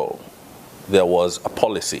long ago, there was a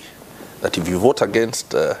policy that if you vote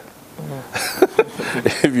against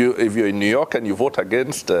if you're in New York and you vote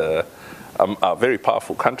against a very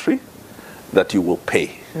powerful country, that you will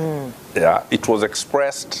pay. Yeah, it was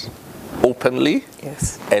expressed openly,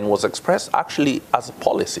 yes, and was expressed actually as a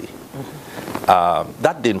policy.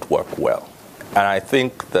 That didn't work well, and I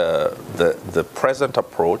think the present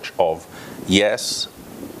approach of yes,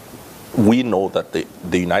 we know that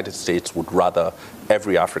the United States would rather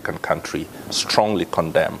every African country strongly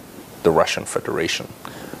condemn the Russian Federation.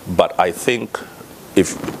 But I think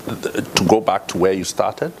to go back to where you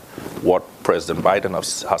started, what President Biden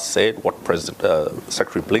has said, what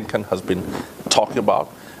Secretary Blinken has been talking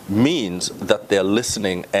about, means that they're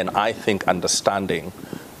listening and I think understanding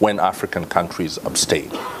when African countries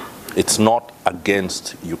abstain. It's not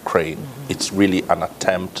against Ukraine. It's really an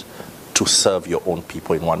attempt to serve your own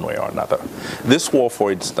people in one way or another. This war,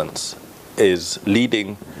 for instance, is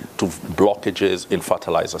leading to blockages in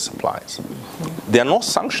fertilizer supplies. There are no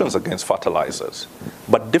sanctions against fertilizers,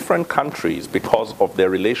 but different countries, because of their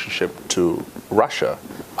relationship to Russia,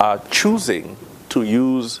 are choosing to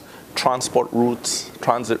use transit routes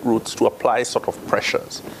to apply sort of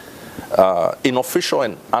pressures in official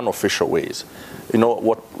and unofficial ways. You know,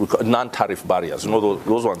 what we call non-tariff barriers, you know,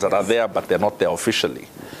 those ones that are there, but they're not there officially.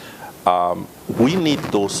 We need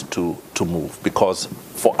those to move, because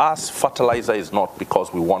for us, fertilizer is not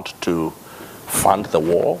because we want to fund the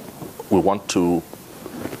war. We want to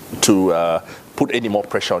put any more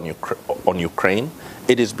pressure on Ukraine.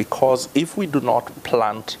 It is because if we do not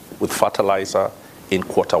plant with fertilizer in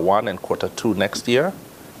Q1 and Q2 next year,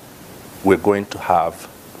 we're going to have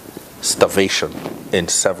starvation in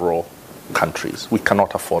several countries. We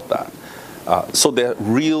cannot afford that. So there are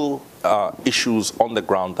real issues on the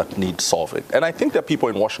ground that need solving. And I think there are people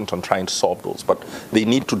in Washington trying to solve those, but they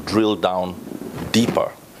need to drill down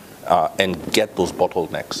deeper and get those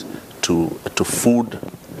bottlenecks to food,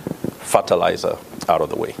 fertilizer out of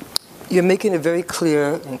the way. You're making a very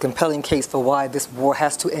clear and compelling case for why this war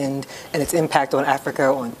has to end and its impact on Africa,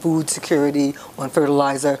 on food security, on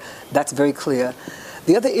fertilizer. That's very clear.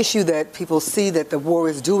 The other issue that people see that the war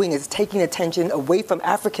is doing is taking attention away from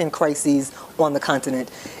African crises on the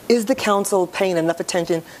continent. Is the Council paying enough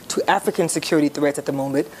attention to African security threats at the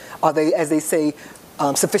moment? Are they, as they say,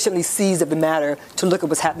 sufficiently seized of the matter to look at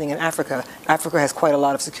what's happening in Africa? Africa has quite a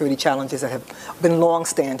lot of security challenges that have been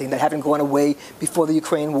long-standing, that haven't gone away before the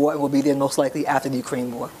Ukraine war and will be there most likely after the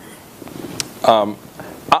Ukraine war.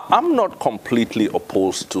 I'm not completely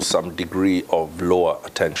opposed to some degree of lower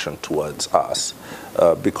attention towards us,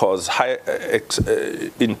 because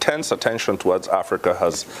intense attention towards Africa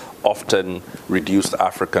has often reduced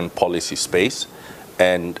African policy space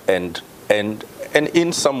and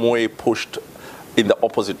in some way pushed in the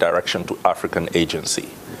opposite direction to African agency.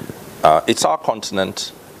 It's our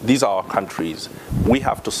continent. These are our countries. We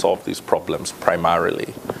have to solve these problems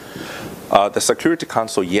primarily. The Security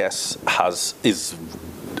Council, yes, has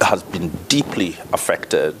been deeply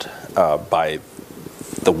affected by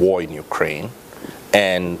the war in Ukraine,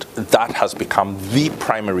 and that has become the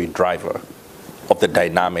primary driver of the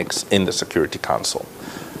dynamics in the Security Council.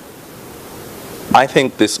 I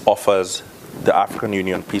think this offers the African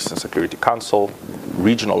Union Peace and Security Council,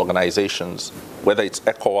 regional organizations, whether it's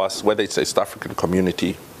ECOWAS, whether it's the East African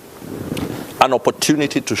Community, an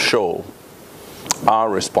opportunity to show our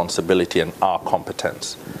responsibility and our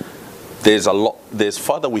competence. There's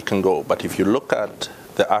further we can go, but if you look at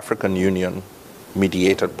the African Union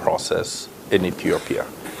mediated process in Ethiopia,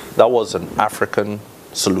 that was an African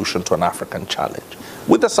solution to an African challenge,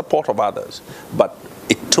 with the support of others. But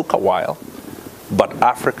it took a while. But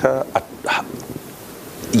Africa,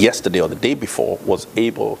 yesterday or the day before, was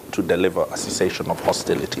able to deliver a cessation of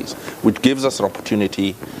hostilities, which gives us an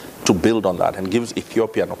opportunity to build on that and gives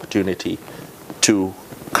Ethiopia an opportunity to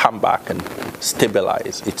come back and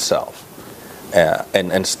stabilize itself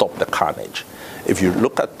and stop the carnage. If you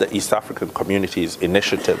look at the East African Community's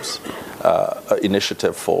initiative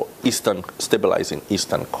for stabilizing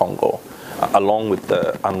Eastern Congo, along with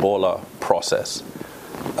the Angola process,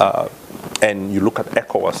 and you look at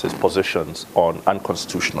ECOWAS's positions on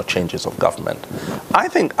unconstitutional changes of government, I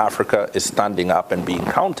think Africa is standing up and being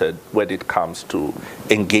counted when it comes to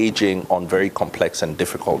engaging on very complex and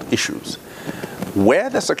difficult issues. Where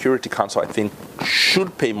the Security Council, I think,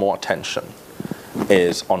 should pay more attention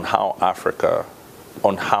is on how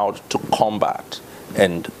to combat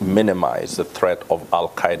and minimize the threat of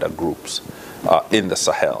Al-Qaeda groups in the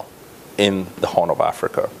Sahel, in the Horn of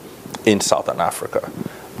Africa, in Southern Africa.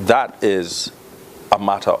 That is a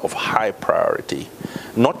matter of high priority,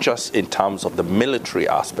 not just in terms of the military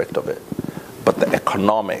aspect of it, but the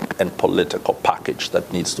economic and political package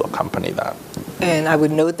that needs to accompany that. And I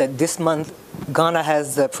would note that this month, Ghana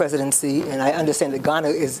has the presidency, and I understand that Ghana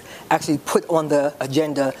is actually put on the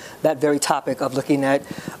agenda that very topic of looking at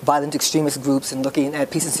violent extremist groups and looking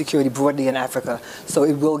at peace and security broadly in Africa. So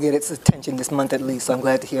it will get its attention this month at least. So I'm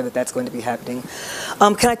glad to hear that that's going to be happening.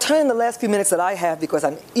 Can I turn in the last few minutes that I have, because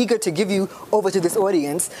I'm eager to give you over to this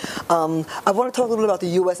audience. I want to talk a little bit about the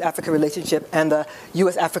U.S.-Africa relationship and the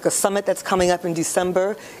U.S.-Africa summit that's coming up in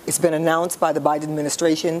December. It's been announced by the Biden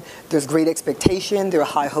administration. There's great expectation. There are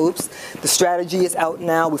high hopes. The strategy is out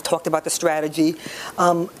now. We've talked about the strategy.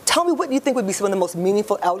 Tell me what you think would be some of the most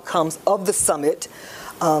meaningful outcomes of the summit.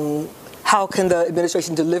 How can the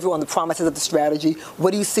administration deliver on the promises of the strategy?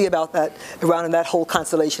 What do you see about that, around in that whole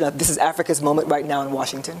constellation of this is Africa's moment right now in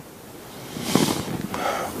Washington?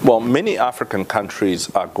 Well, many African countries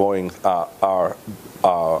are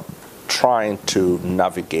trying to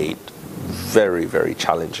navigate very, very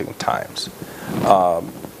challenging times.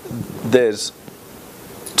 There's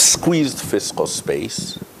squeezed fiscal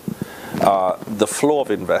space. The flow of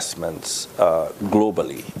investments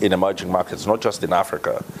globally in emerging markets, not just in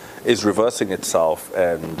Africa, is reversing itself,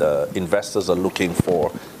 and investors are looking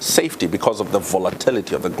for safety because of the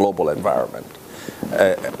volatility of the global environment.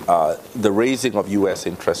 The raising of U.S.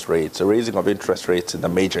 interest rates, the raising of interest rates in the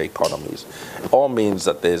major economies, all means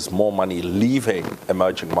that there's more money leaving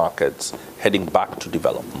emerging markets, heading back to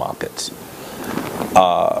developed markets.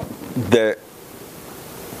 The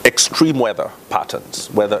extreme weather patterns,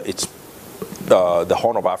 whether it's the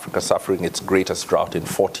Horn of Africa suffering its greatest drought in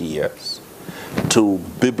 40 years, to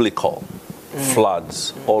biblical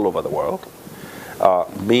floods all over the world,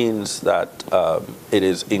 means that it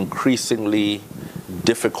is increasingly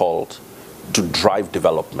difficult to drive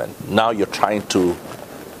development. Now you're trying to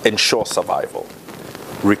ensure survival,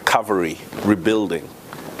 recovery, rebuilding,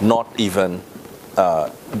 not even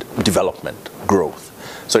development, growth.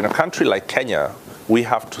 So in a country like Kenya, we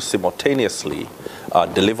have to simultaneously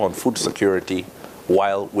deliver on food security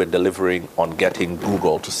while we're delivering on getting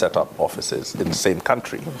Google to set up offices in the same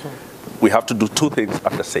country. We have to do two things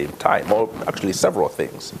at the same time, or actually several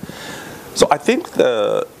things. So I think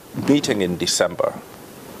the meeting in December,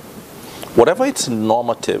 whatever its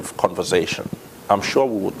normative conversation, I'm sure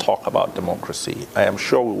we will talk about democracy. I am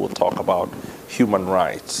sure we will talk about human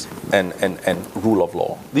rights and rule of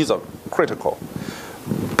law. These are critical.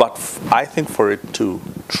 But I think for it to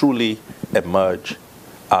truly emerge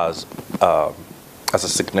as a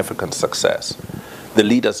significant success, the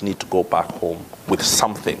leaders need to go back home with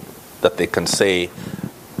something that they can say,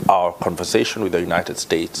 our conversation with the United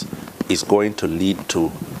States is going to lead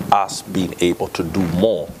to us being able to do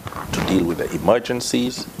more to deal with the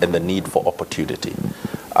emergencies and the need for opportunity.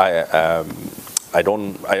 I'm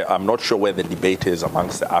not sure where the debate is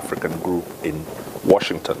amongst the African group in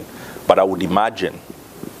Washington, but I would imagine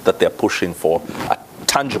that they're pushing for a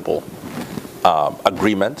tangible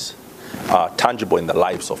agreements, tangible in the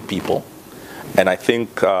lives of people. And I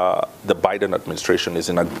think the Biden administration is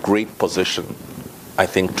in a great position, I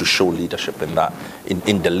think, to show leadership in that,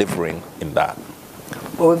 in delivering in that.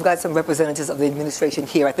 Well, we've got some representatives of the administration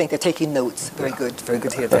here. I think they're taking notes. Very good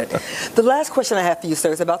to hear that. The last question I have for you,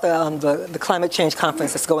 sir, is about the climate change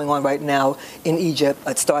conference that's going on right now in Egypt.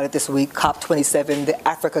 It started this week, COP27, the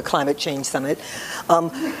Africa Climate Change Summit.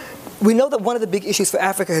 We know that one of the big issues for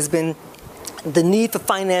Africa has been the need for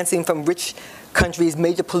financing from rich countries,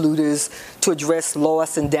 major polluters, to address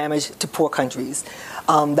loss and damage to poor countries.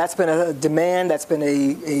 That's been a demand, that's been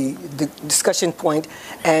a discussion point,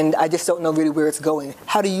 and I just don't know really where it's going.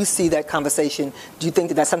 How do you see that conversation? Do you think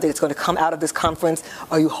that that's something that's going to come out of this conference?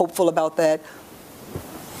 Are you hopeful about that?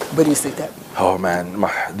 Where do you see that? Oh man,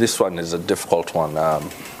 this one is a difficult one.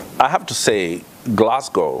 I have to say,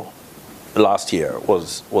 Glasgow last year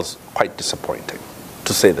was quite disappointing,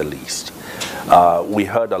 to say the least. We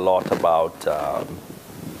heard a lot about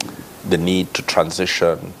the need to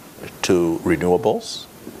transition to renewables.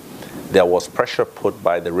 There was pressure put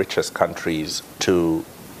by the richest countries to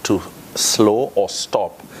slow or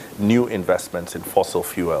stop new investments in fossil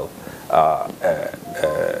fuel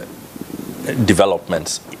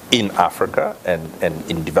developments in Africa and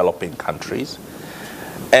in developing countries.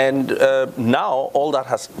 And now all that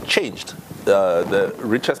has changed. The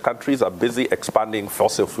richest countries are busy expanding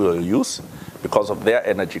fossil fuel use because of their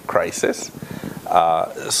energy crisis.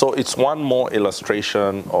 So it's one more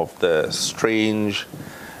illustration of the strange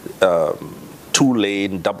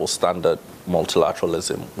two-lane, double-standard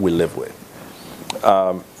multilateralism we live with.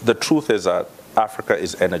 The truth is that Africa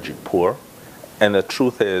is energy poor, and the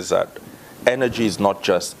truth is that energy is not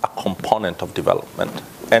just a component of development.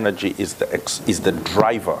 Energy is the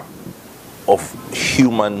driver of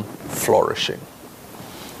human flourishing.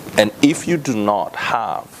 And if you do not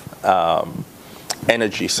have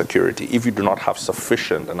energy security, if you do not have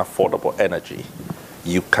sufficient and affordable energy,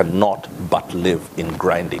 you cannot but live in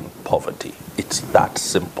grinding poverty. It's that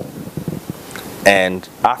simple. And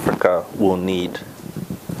Africa will need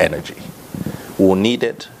energy. We'll need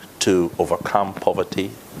it to overcome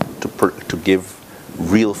poverty, to give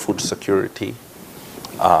real food security,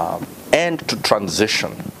 and to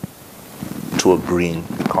transition to a green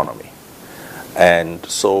economy. And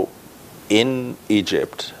so in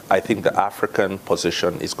Egypt, I think the African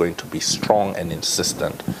position is going to be strong and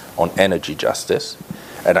insistent on energy justice.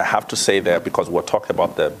 And I have to say there, because we're talking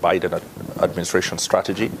about the Biden administration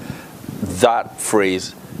strategy, that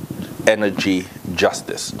phrase, energy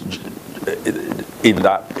justice, in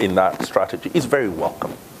that strategy is very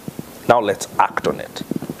welcome. Now let's act on it.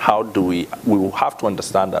 How do we will have to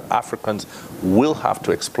understand that Africans will have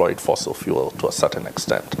to exploit fossil fuel to a certain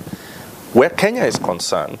extent. Where Kenya is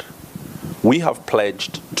concerned, we have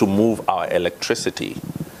pledged to move our electricity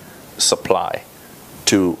supply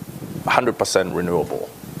to 100% renewable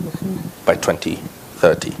by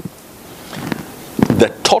 2030. The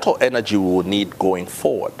total energy we will need going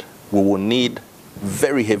forward, we will need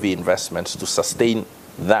very heavy investments to sustain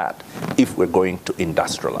that if we're going to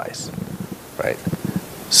industrialize, right?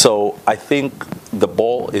 So I think the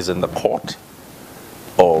ball is in the court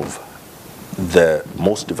of the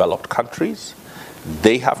most developed countries.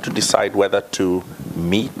 They have to decide whether to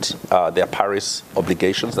meet their Paris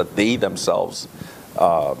obligations that they themselves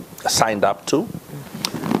signed up to.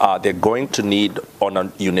 They're going to need, on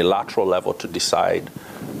a unilateral level, to decide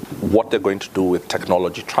what they're going to do with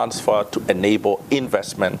technology transfer to enable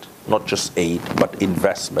investment, not just aid, but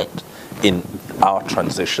investment in our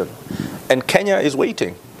transition. And Kenya is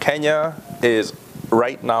waiting. Kenya is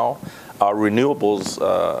right now, our renewables,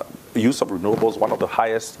 use of renewables, one of the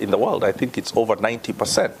highest in the world. I think it's over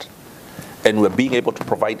 90%. And we're being able to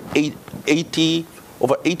provide over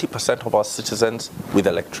 80% of our citizens with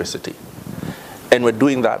electricity. And we're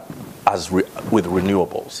doing that with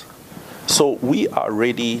renewables. So we are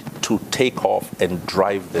ready to take off and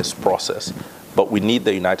drive this process. But we need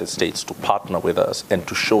the United States to partner with us and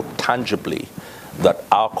to show tangibly that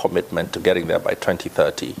our commitment to getting there by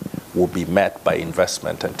 2030 will be met by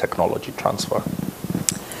investment and technology transfer.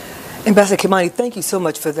 Ambassador Kimani, thank you so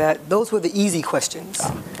much for that. Those were the easy questions.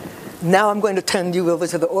 Now I'm going to turn you over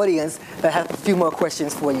to the audience that have a few more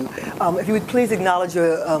questions for you. If you would please acknowledge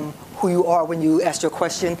who you are when you ask your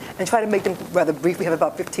question and try to make them rather brief. We have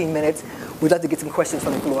about 15 minutes. We'd love to get some questions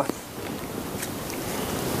from the floor.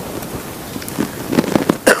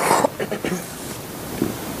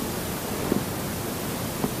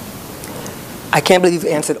 I can't believe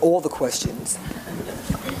you've answered all the questions.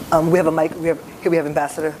 We have a mic. Here we have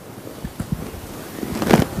Ambassador.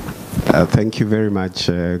 Thank you very much.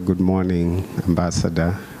 Good morning,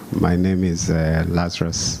 Ambassador. My name is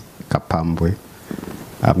Lazarus Kapambwe.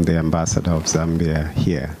 I'm the ambassador of Zambia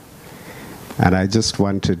here. And I just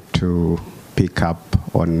wanted to pick up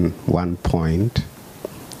on one point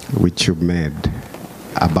which you made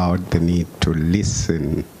about the need to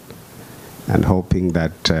listen, and hoping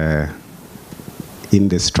that in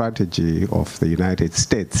the strategy of the United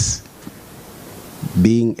States,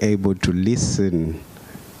 being able to listen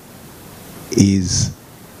is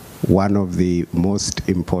one of the most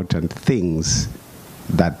important things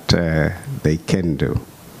that they can do.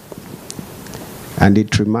 And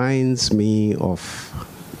it reminds me of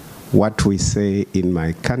what we say in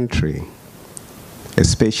my country,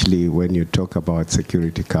 especially when you talk about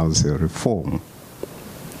Security Council reform.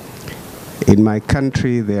 In my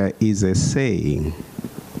country, there is a saying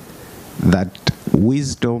that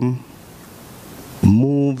wisdom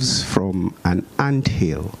moves from an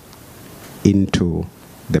anthill into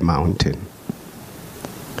the mountain.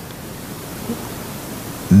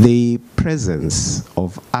 The presence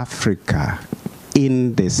of Africa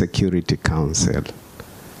in the Security Council,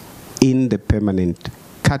 in the permanent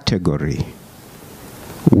category,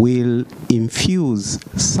 will infuse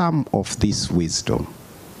some of this wisdom.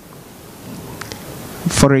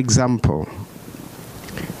 For example,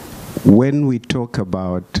 when we talk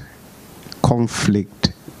about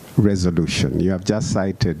conflict resolution, you have just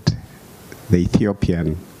cited the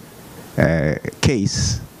Ethiopian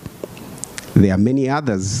case. There are many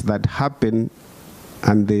others that happen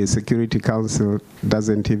and the Security Council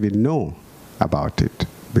doesn't even know about it,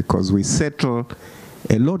 because we settle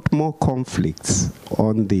a lot more conflicts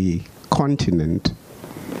on the continent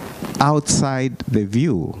outside the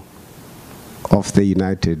view of the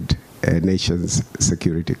United Nations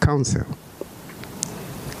Security Council.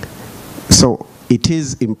 So it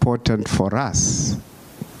is important for us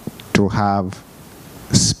to have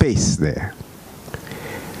space there.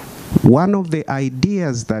 One of the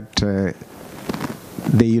ideas that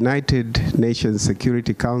the United Nations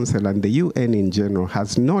Security Council and the UN in general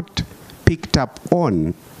has not picked up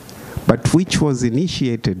on, but which was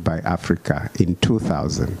initiated by Africa in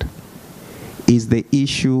 2000, is the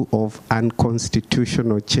issue of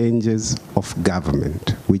unconstitutional changes of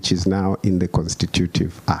government, which is now in the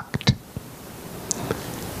Constitutive Act.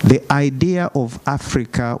 The idea of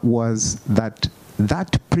Africa was that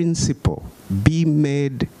that principle be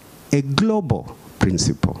made a global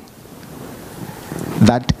principle,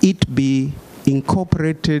 that it be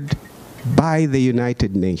incorporated by the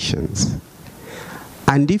United Nations.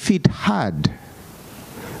 And if it had,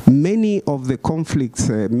 many of the conflicts,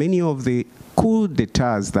 many of the coup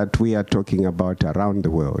d'etats that we are talking about around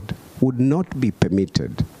the world would not be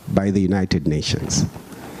permitted by the United Nations.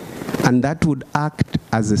 And that would act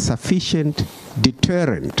as a sufficient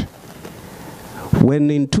deterrent.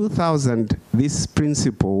 When in 2000 this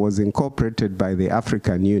principle was incorporated by the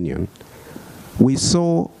African Union, we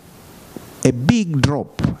saw a big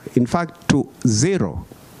drop, in fact to zero,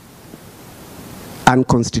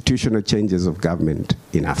 unconstitutional changes of government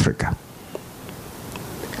in Africa.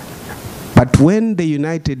 But when the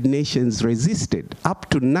United Nations resisted, up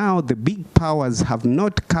to now the big powers have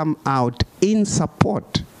not come out in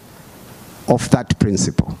support of that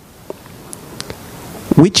principle.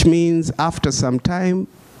 Which means after some time,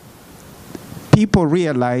 people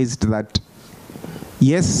realized that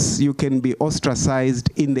yes, you can be ostracized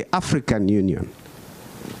in the African Union,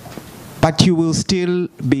 but you will still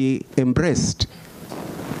be embraced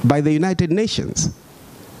by the United Nations.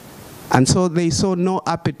 And so they saw no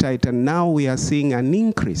appetite, and now we are seeing an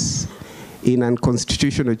increase in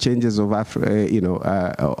unconstitutional changes of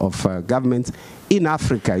governments in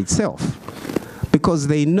Africa itself, because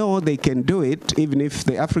they know they can do it. Even if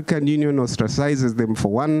the African Union ostracizes them for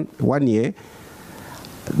one year,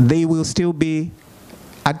 they will still be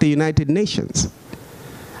at the United Nations.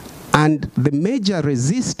 And the major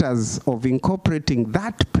resistors of incorporating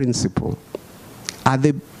that principle are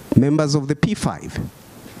the members of the P5.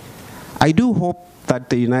 I do hope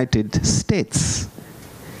that the United States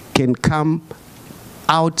can come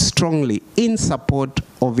out strongly in support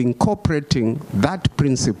of incorporating that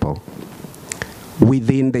principle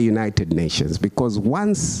within the United Nations, because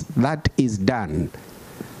once that is done,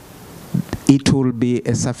 it will be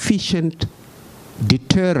a sufficient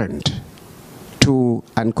deterrent to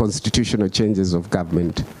unconstitutional changes of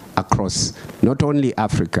government across not only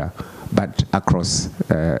Africa, but across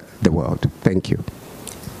the world. Thank you.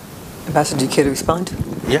 Ambassador, do you care to respond?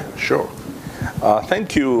 Yeah, sure.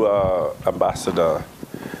 Thank you, Ambassador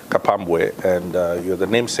Kapambwe, and you're the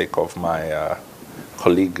namesake of my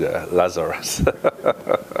colleague Lazarus.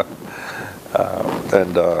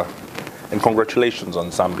 And congratulations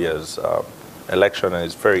on Zambia's election and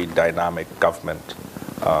its very dynamic government.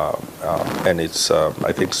 And it's,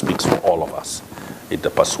 I think, speaks for all of us in the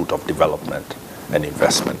pursuit of development and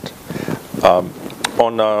investment.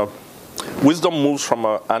 Wisdom moves from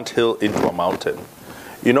an anthill into a mountain.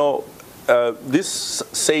 You know, this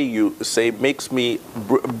makes me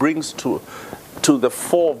brings to the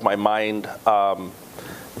fore of my mind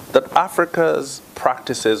that Africa's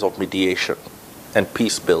practices of mediation and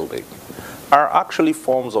peace building are actually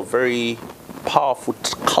forms of very powerful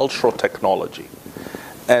cultural technology.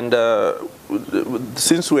 And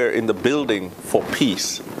since we're in the building for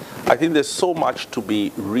peace, I think there's so much to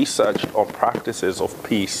be researched on practices of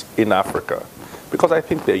peace in Africa, because I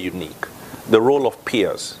think they're unique. The role of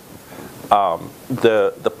peers,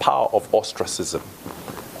 the power of ostracism.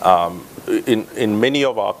 In many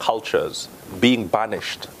of our cultures, being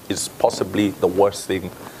banished is possibly the worst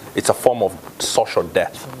thing. It's a form of social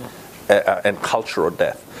death and cultural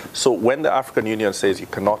death. So when the African Union says you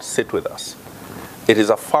cannot sit with us, it is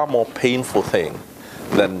a far more painful thing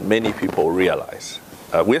than many people realize.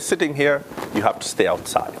 We're sitting here, you have to stay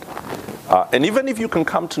outside. And even if you can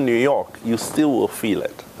come to New York, you still will feel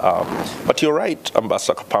it. But you're right,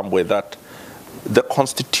 Ambassador Kapambwe, that the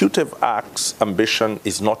Constitutive Act's ambition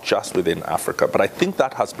is not just within Africa, but I think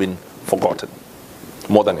that has been forgotten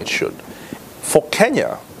more than it should. For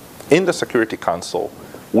Kenya, in the Security Council,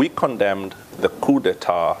 we condemned the coup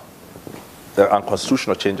d'etat, the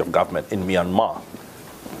unconstitutional change of government in Myanmar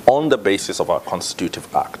on the basis of our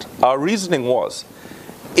Constitutive Act. Our reasoning was,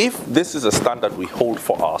 if this is a standard we hold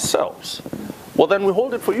for ourselves, well, then we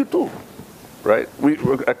hold it for you too, right?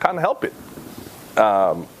 I can't help it.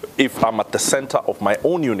 If I'm at the center of my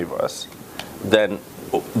own universe, then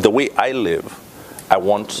the way I live, I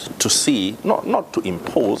want to see, not to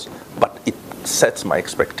impose, but it sets my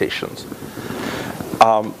expectations.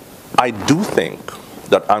 I do think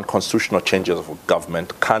that unconstitutional changes of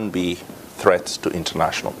government can be threats to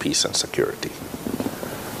international peace and security.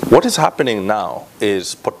 What is happening now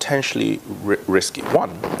is potentially risky.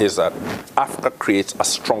 One is that Africa creates a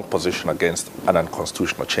strong position against an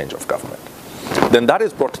unconstitutional change of government. Then that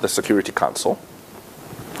is brought to the Security Council,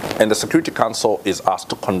 and the Security Council is asked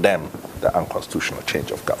to condemn the unconstitutional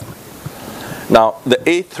change of government. Now, the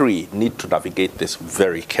A3 need to navigate this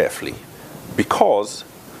very carefully, because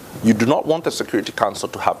you do not want the Security Council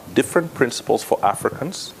to have different principles for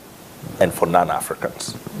Africans and for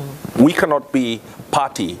non-Africans. We cannot be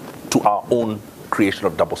party to our own creation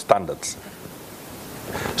of double standards.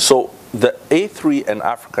 So the A3 and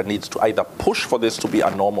Africa needs to either push for this to be a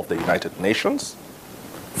norm of the United Nations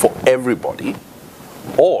for everybody,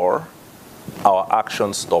 or our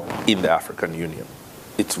actions stop in the African Union.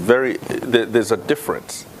 There's a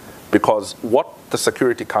difference, because what the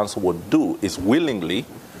Security Council would do is willingly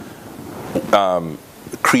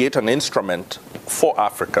create an instrument for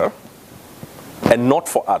Africa and not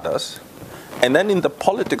for others. And then in the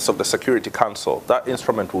politics of the Security Council, that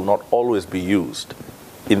instrument will not always be used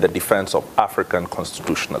in the defense of African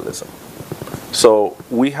constitutionalism. So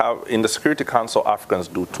we have, in the Security Council, Africans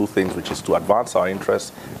do two things, which is to advance our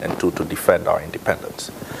interests and to defend our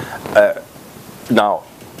independence. Now,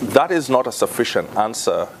 that is not a sufficient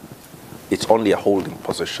answer. It's only a holding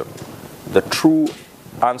position. The true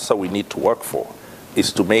answer we need to work for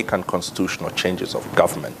is to make unconstitutional changes of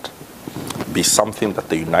government be something that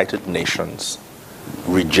the United Nations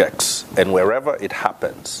rejects, and wherever it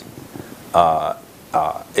happens,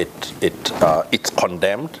 it's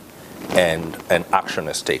condemned and action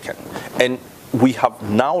is taken. And we have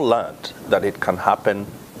now learned that it can happen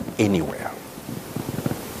anywhere.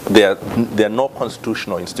 There are no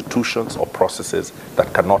constitutional institutions or processes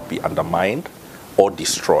that cannot be undermined or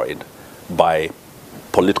destroyed by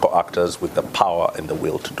political actors with the power and the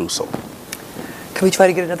will to do so. Can we try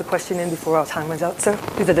to get another question in before our time runs out, sir?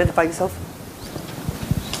 Please identify yourself.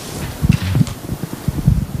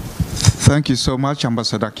 Thank you so much,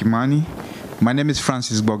 Ambassador Kimani. My name is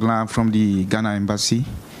Francis Boglan from the Ghana Embassy.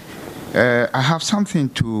 I have something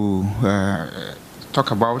to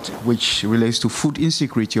talk about which relates to food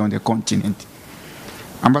insecurity on the continent.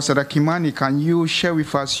 Ambassador Kimani, can you share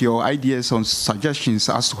with us your ideas on suggestions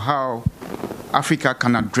as to how Africa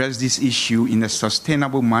can address this issue in a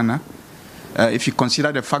sustainable manner? If you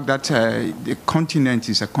consider the fact that the continent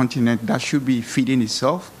is a continent that should be feeding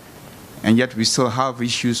itself, and yet we still have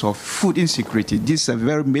issues of food insecurity. This is a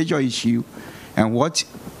very major issue. And what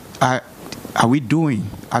are we doing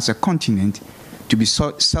as a continent to be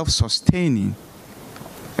self-sustaining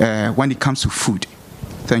when it comes to food?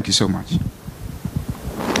 Thank you so much.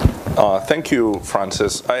 Thank you,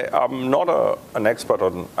 Francis. I'm not an expert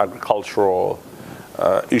on agricultural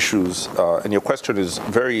issues, and your question is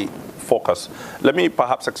very focused. Let me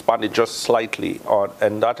perhaps expand it just slightly on,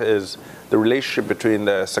 and that is the relationship between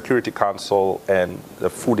the Security Council and the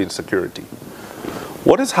food insecurity.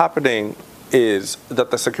 What is happening is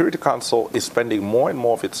that the Security Council is spending more and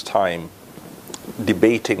more of its time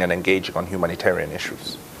debating and engaging on humanitarian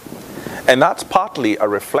issues. And that's partly a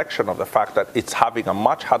reflection of the fact that it's having a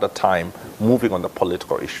much harder time moving on the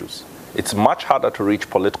political issues. It's much harder to reach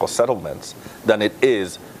political settlements than it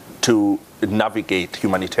is to navigate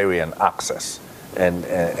humanitarian access and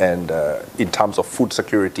in terms of food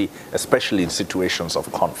security, especially in situations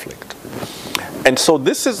of conflict. And so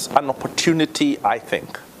this is an opportunity, I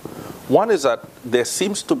think. One is that there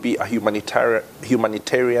seems to be a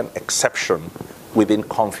humanitarian exception within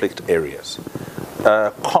conflict areas.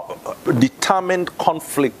 Determined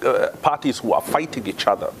conflict parties who are fighting each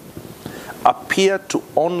other appear to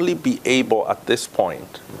only be able at this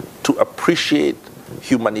point to appreciate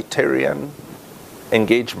humanitarian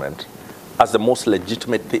engagement as the most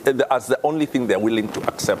legitimate thing, as the only thing they're willing to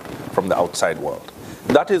accept from the outside world.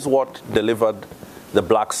 That is what delivered the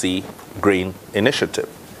Black Sea Grain Initiative.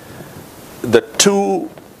 The two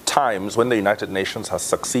times when the United Nations has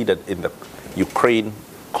succeeded in the Ukraine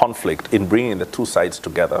conflict in bringing the two sides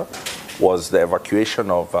together was the evacuation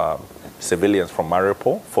of civilians from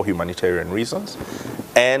Mariupol for humanitarian reasons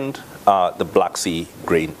and the Black Sea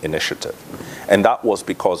Grain Initiative. And that was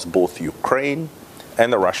because both Ukraine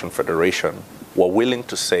and the Russian Federation were willing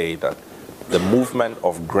to say that the movement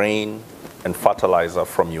of grain and fertilizer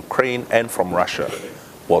from Ukraine and from Russia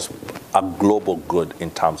was a global good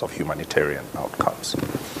in terms of humanitarian outcomes.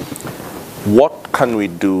 What can we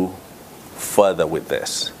do further with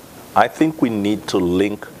this? I think we need to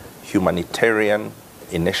link humanitarian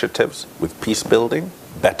initiatives with peace building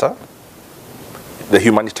better. The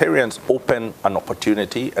humanitarians open an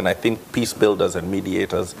opportunity, and I think peace builders and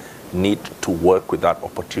mediators need to work with that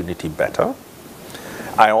opportunity better.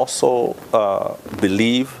 I also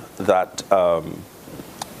believe that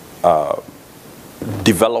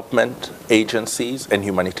development agencies and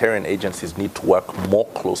humanitarian agencies need to work more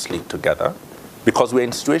closely together because we're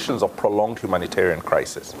in situations of prolonged humanitarian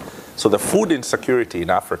crisis. So the food insecurity in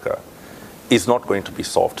Africa is not going to be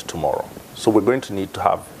solved tomorrow. So we're going to need to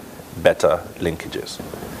have better linkages.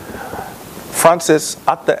 Francis,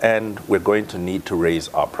 at the end, we're going to need to raise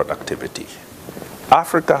our productivity.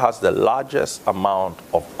 Africa has the largest amount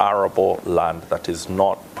of arable land that is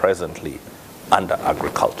not presently under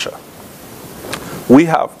agriculture. We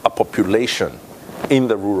have a population in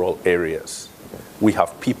the rural areas. We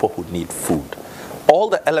have people who need food. All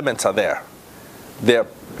the elements are there.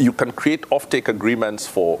 You can create offtake agreements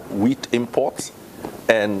for wheat imports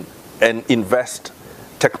and invest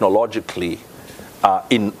technologically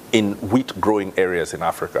in wheat growing areas in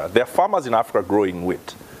Africa. There are farmers in Africa growing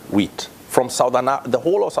wheat. From the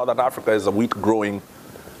whole of Southern Africa is a wheat growing,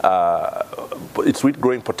 its wheat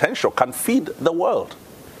growing potential can feed the world.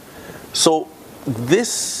 So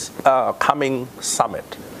this coming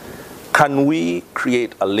summit, can we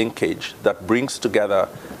create a linkage that brings together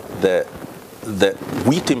the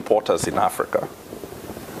wheat importers in Africa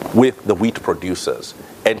with the wheat producers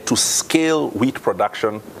and to scale wheat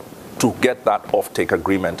production to get that offtake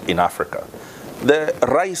agreement in Africa? The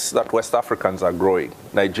rice that West Africans are growing,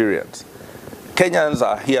 Nigerians, Kenyans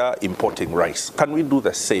are here importing rice. Can we do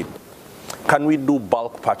the same? Can we do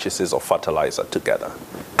bulk purchases of fertilizer together?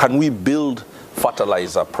 Can we build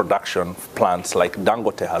fertilizer production plants like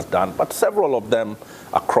Dangote has done, but several of them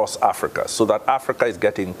across Africa, so that Africa is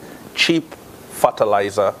getting cheap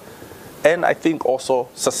fertilizer and I think also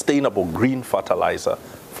sustainable green fertilizer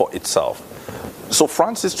for itself? So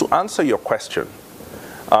Francis, to answer your question,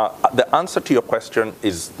 the answer to your question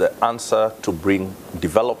is the answer to bring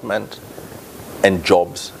development and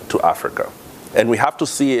jobs to Africa. And we have to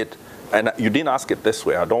see it, and you didn't ask it this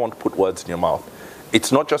way, I don't want to put words in your mouth.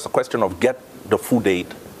 It's not just a question of get the food aid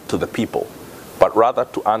to the people, but rather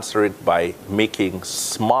to answer it by making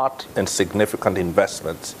smart and significant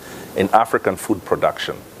investments in African food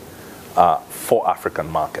production for African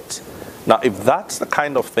markets. Now, if that's the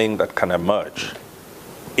kind of thing that can emerge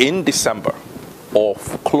in December or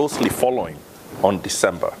closely following on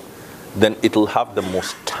December, then it will have the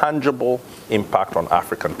most tangible impact on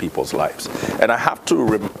African people's lives. And I have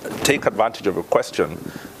to take advantage of your question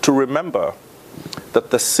to remember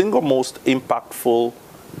that the single most impactful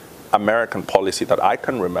American policy that I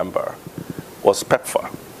can remember was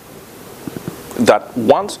PEPFAR. That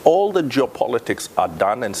once all the geopolitics are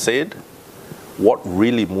done and said, what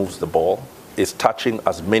really moves the ball is touching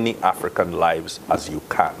as many African lives as you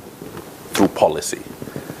can through policy.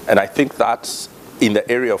 And I think that's, in the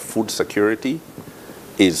area of food security,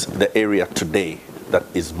 is the area today that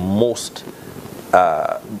is most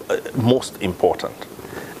important.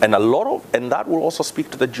 And that will also speak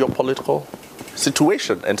to the geopolitical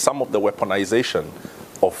situation and some of the weaponization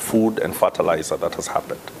of food and fertilizer that has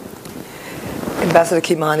happened. Ambassador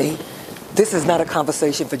Kimani, this is not a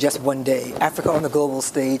conversation for just one day. Africa on the global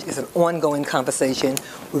stage is an ongoing conversation.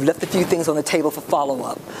 We've left a few things on the table for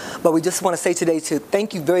follow-up. But we just want to say today to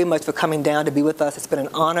thank you very much for coming down to be with us. It's been an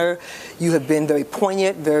honor. You have been very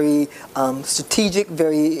poignant, very strategic,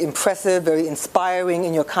 very impressive, very inspiring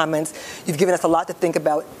in your comments. You've given us a lot to think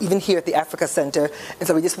about, even here at the Africa Center. And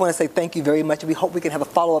so we just want to say thank you very much. We hope we can have a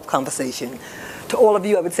follow-up conversation. To all of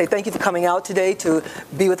you, I would say thank you for coming out today to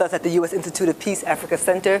be with us at the U.S. Institute of Peace Africa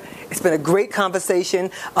Center. It's been a great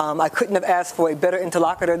conversation. I couldn't have asked for a better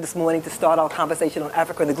interlocutor this morning to start our conversation on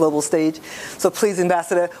Africa on the global stage. So please,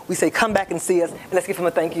 Ambassador, we say come back and see us, and let's give him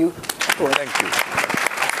a thank you. Thank you.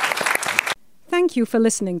 Thank you for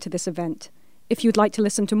listening to this event. If you'd like to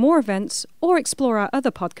listen to more events or explore our other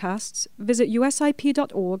podcasts, visit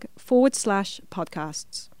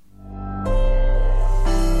usip.org/podcasts.